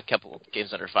Tigers were only a couple of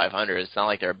games under 500. It's not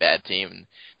like they're a bad team, and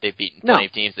they've beaten plenty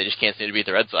of teams. They just can't seem to beat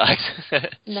the Red Sox.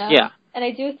 No. Yeah. And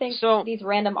I do think these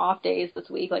random off days this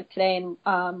week, like today and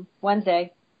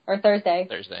Wednesday or Thursday.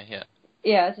 Thursday, yeah.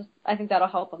 Yeah, I think that'll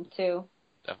help them too.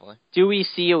 Definitely. Do we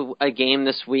see a game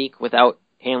this week without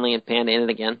Hanley and Panda in it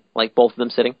again? Like both of them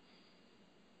sitting?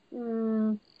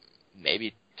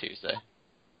 Maybe Tuesday.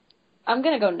 I'm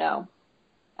gonna go no.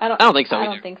 I don't think so. I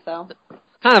don't think so.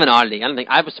 Kind of an oddity.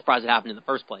 I was surprised it happened in the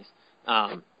first place.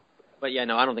 But yeah,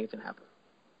 no, I don't think it's gonna happen.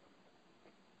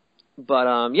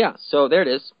 But yeah, so there it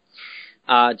is.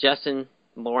 Jess and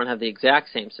Lauren have the exact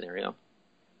same scenario.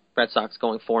 Red Sox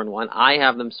going 4-1. I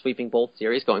have them sweeping both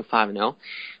series, going 5-0.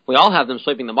 We all have them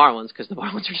sweeping the Marlins because the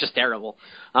Marlins are just terrible.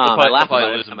 They'll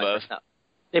probably lose them both.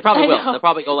 They probably will. They'll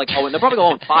probably go they'll probably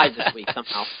go 5 this week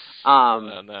somehow.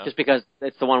 No. Just because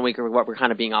it's the 1 week where we're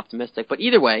kind of being optimistic. But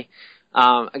either way,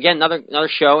 again, another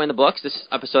show in the books. This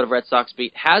episode of Red Sox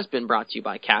Beat has been brought to you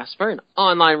by Casper, an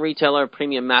online retailer of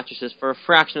premium mattresses for a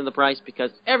fraction of the price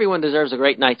because everyone deserves a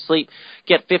great night's sleep.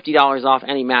 Get $50 off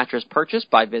any mattress purchase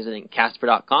by visiting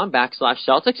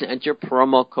Casper.com/Celtics and enter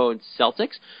promo code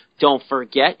Celtics. Don't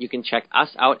forget, you can check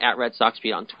us out at Red Sox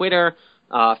Beat on Twitter,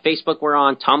 Facebook we're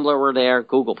on, Tumblr we're there,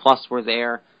 Google Plus we're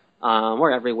there.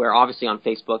 We're everywhere. Obviously on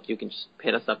Facebook, you can just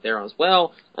hit us up there as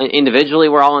well. Individually,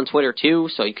 we're all on Twitter too,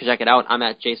 so you can check it out. I'm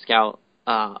at JScout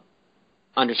 _CLNS.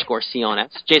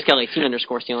 JScout18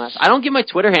 _ I don't give my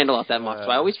Twitter handle out that much,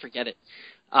 so I always forget it.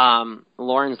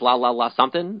 Lauren's la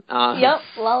something. Yep,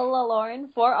 la Lauren,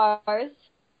 4 R's.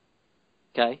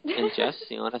 Okay, and Jess,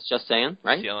 CLNS just saying,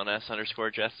 right? CLNS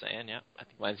 _ just saying, yeah. I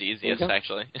think mine's the easiest,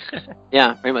 actually.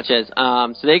 Yeah, pretty much is.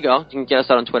 So there you go. You can get us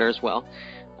out on Twitter as well.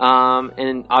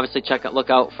 And obviously look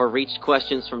out for Reached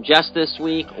questions from Jess this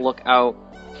week. Look out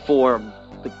for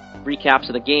the recaps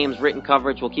of the games, written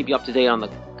coverage. We'll keep you up to date on the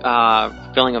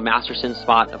filling of Masterson's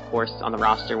spot, of course, on the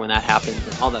roster when that happens.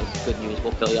 And all those good news,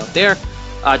 we'll fill you out there.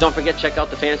 Don't forget, check out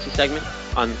the fantasy segment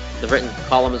on the written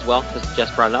column as well, because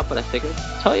Jess brought it up, but I figured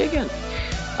I'd tell you again.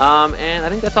 And I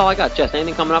think that's all I got. Jess,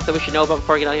 anything coming up that we should know about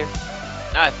before we get out of here?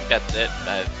 No, I think that's it.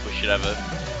 We should have a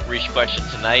Reach question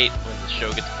tonight when the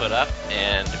show gets put up,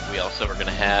 and we also are going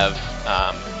to have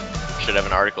should have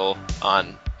an article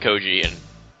on Koji and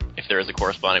if there is a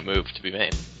corresponding move to be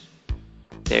made.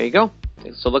 There you go.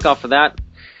 So look out for that.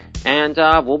 And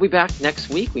we'll be back next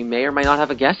week. We may or may not have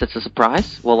a guest. It's a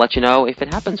surprise. We'll let you know if it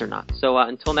happens or not. So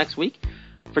until next week,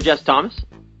 for Jess Thomas,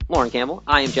 Lauren Campbell,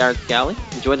 I am Jared Scally.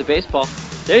 Enjoy the baseball.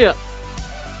 See ya.